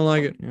 You don't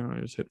like it, I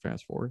just hit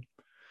fast forward.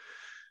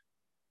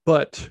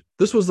 But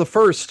this was the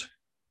first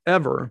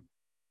ever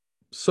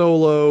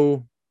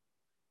solo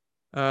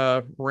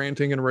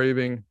ranting and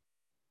raving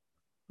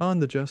on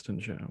the Justin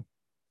Show,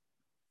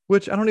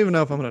 which I don't even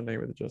know if I'm going to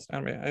name it the Justin.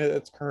 I mean,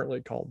 it's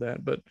currently called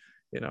that, but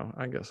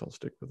I guess I'll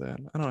stick with that.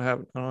 I don't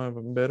have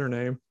a better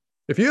name.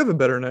 If you have a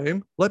better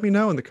name, let me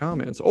know in the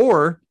comments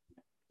or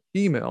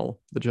email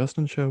the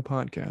Justin Show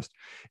podcast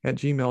at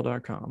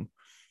gmail.com.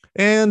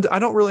 And I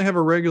don't really have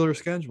a regular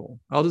schedule.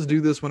 I'll just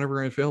do this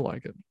whenever I feel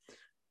like it.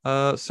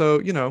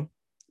 So,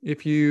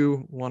 if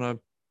you want to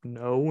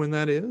know when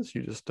that is,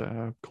 you just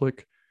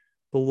click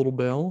the little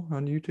bell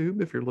on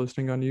YouTube if you're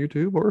listening on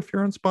YouTube, or if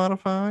you're on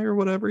Spotify or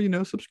whatever,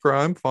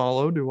 subscribe,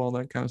 follow, do all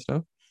that kind of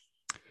stuff.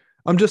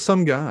 I'm just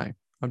some guy.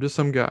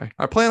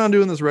 I plan on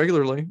doing this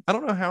regularly. I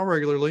don't know how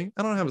regularly.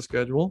 I don't have a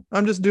schedule.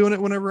 I'm just doing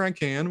it whenever I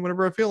can,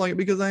 whenever I feel like it,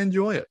 because I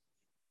enjoy it.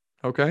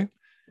 Okay.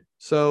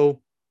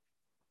 So,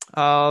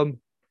 but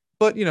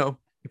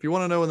if you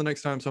want to know when the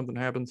next time something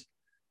happens,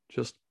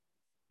 just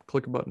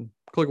click a button.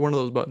 Click one of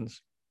those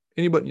buttons.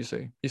 Any button you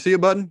see. You see a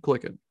button,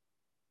 click it.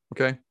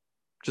 Okay?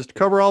 Just to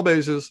cover all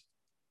bases.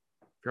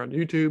 If you're on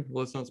YouTube,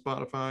 listen on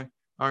Spotify,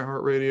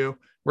 iHeartRadio,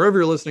 wherever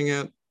you're listening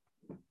at,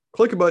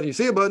 click a button. You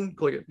see a button,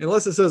 click it.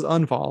 Unless it says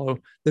unfollow,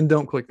 then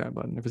don't click that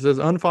button. If it says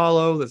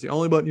unfollow, that's the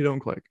only button you don't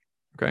click.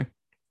 Okay?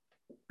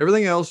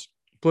 Everything else,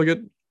 click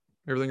it.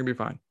 Everything will be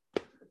fine.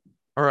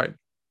 All right.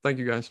 Thank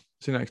you guys.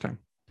 See you next time.